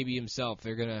deliver the baby himself.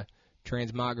 They're going to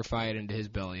transmogrify it into his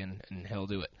belly, and he'll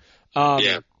do it.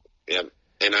 Yeah.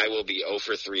 And I will be 0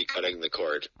 for 3 cutting the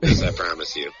cord, as I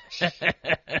promise you.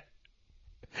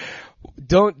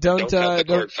 Don't cut the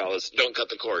cord, fellas. Don't cut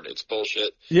the cord. It's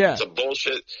bullshit. Yeah. It's a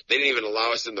bullshit. They didn't even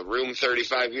allow us in the room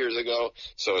 35 years ago,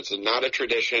 so it's not a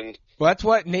tradition. Well, that's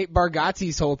what Nate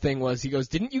Bargatze's whole thing was. He goes,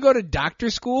 didn't you go to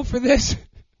doctor school for this?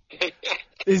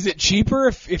 Is it cheaper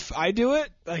if I do it?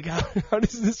 Like, how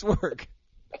does this work?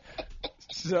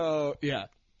 So, yeah.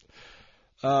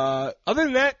 Other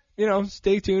than that,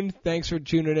 stay tuned. Thanks for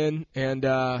tuning in, and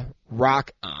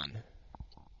rock on.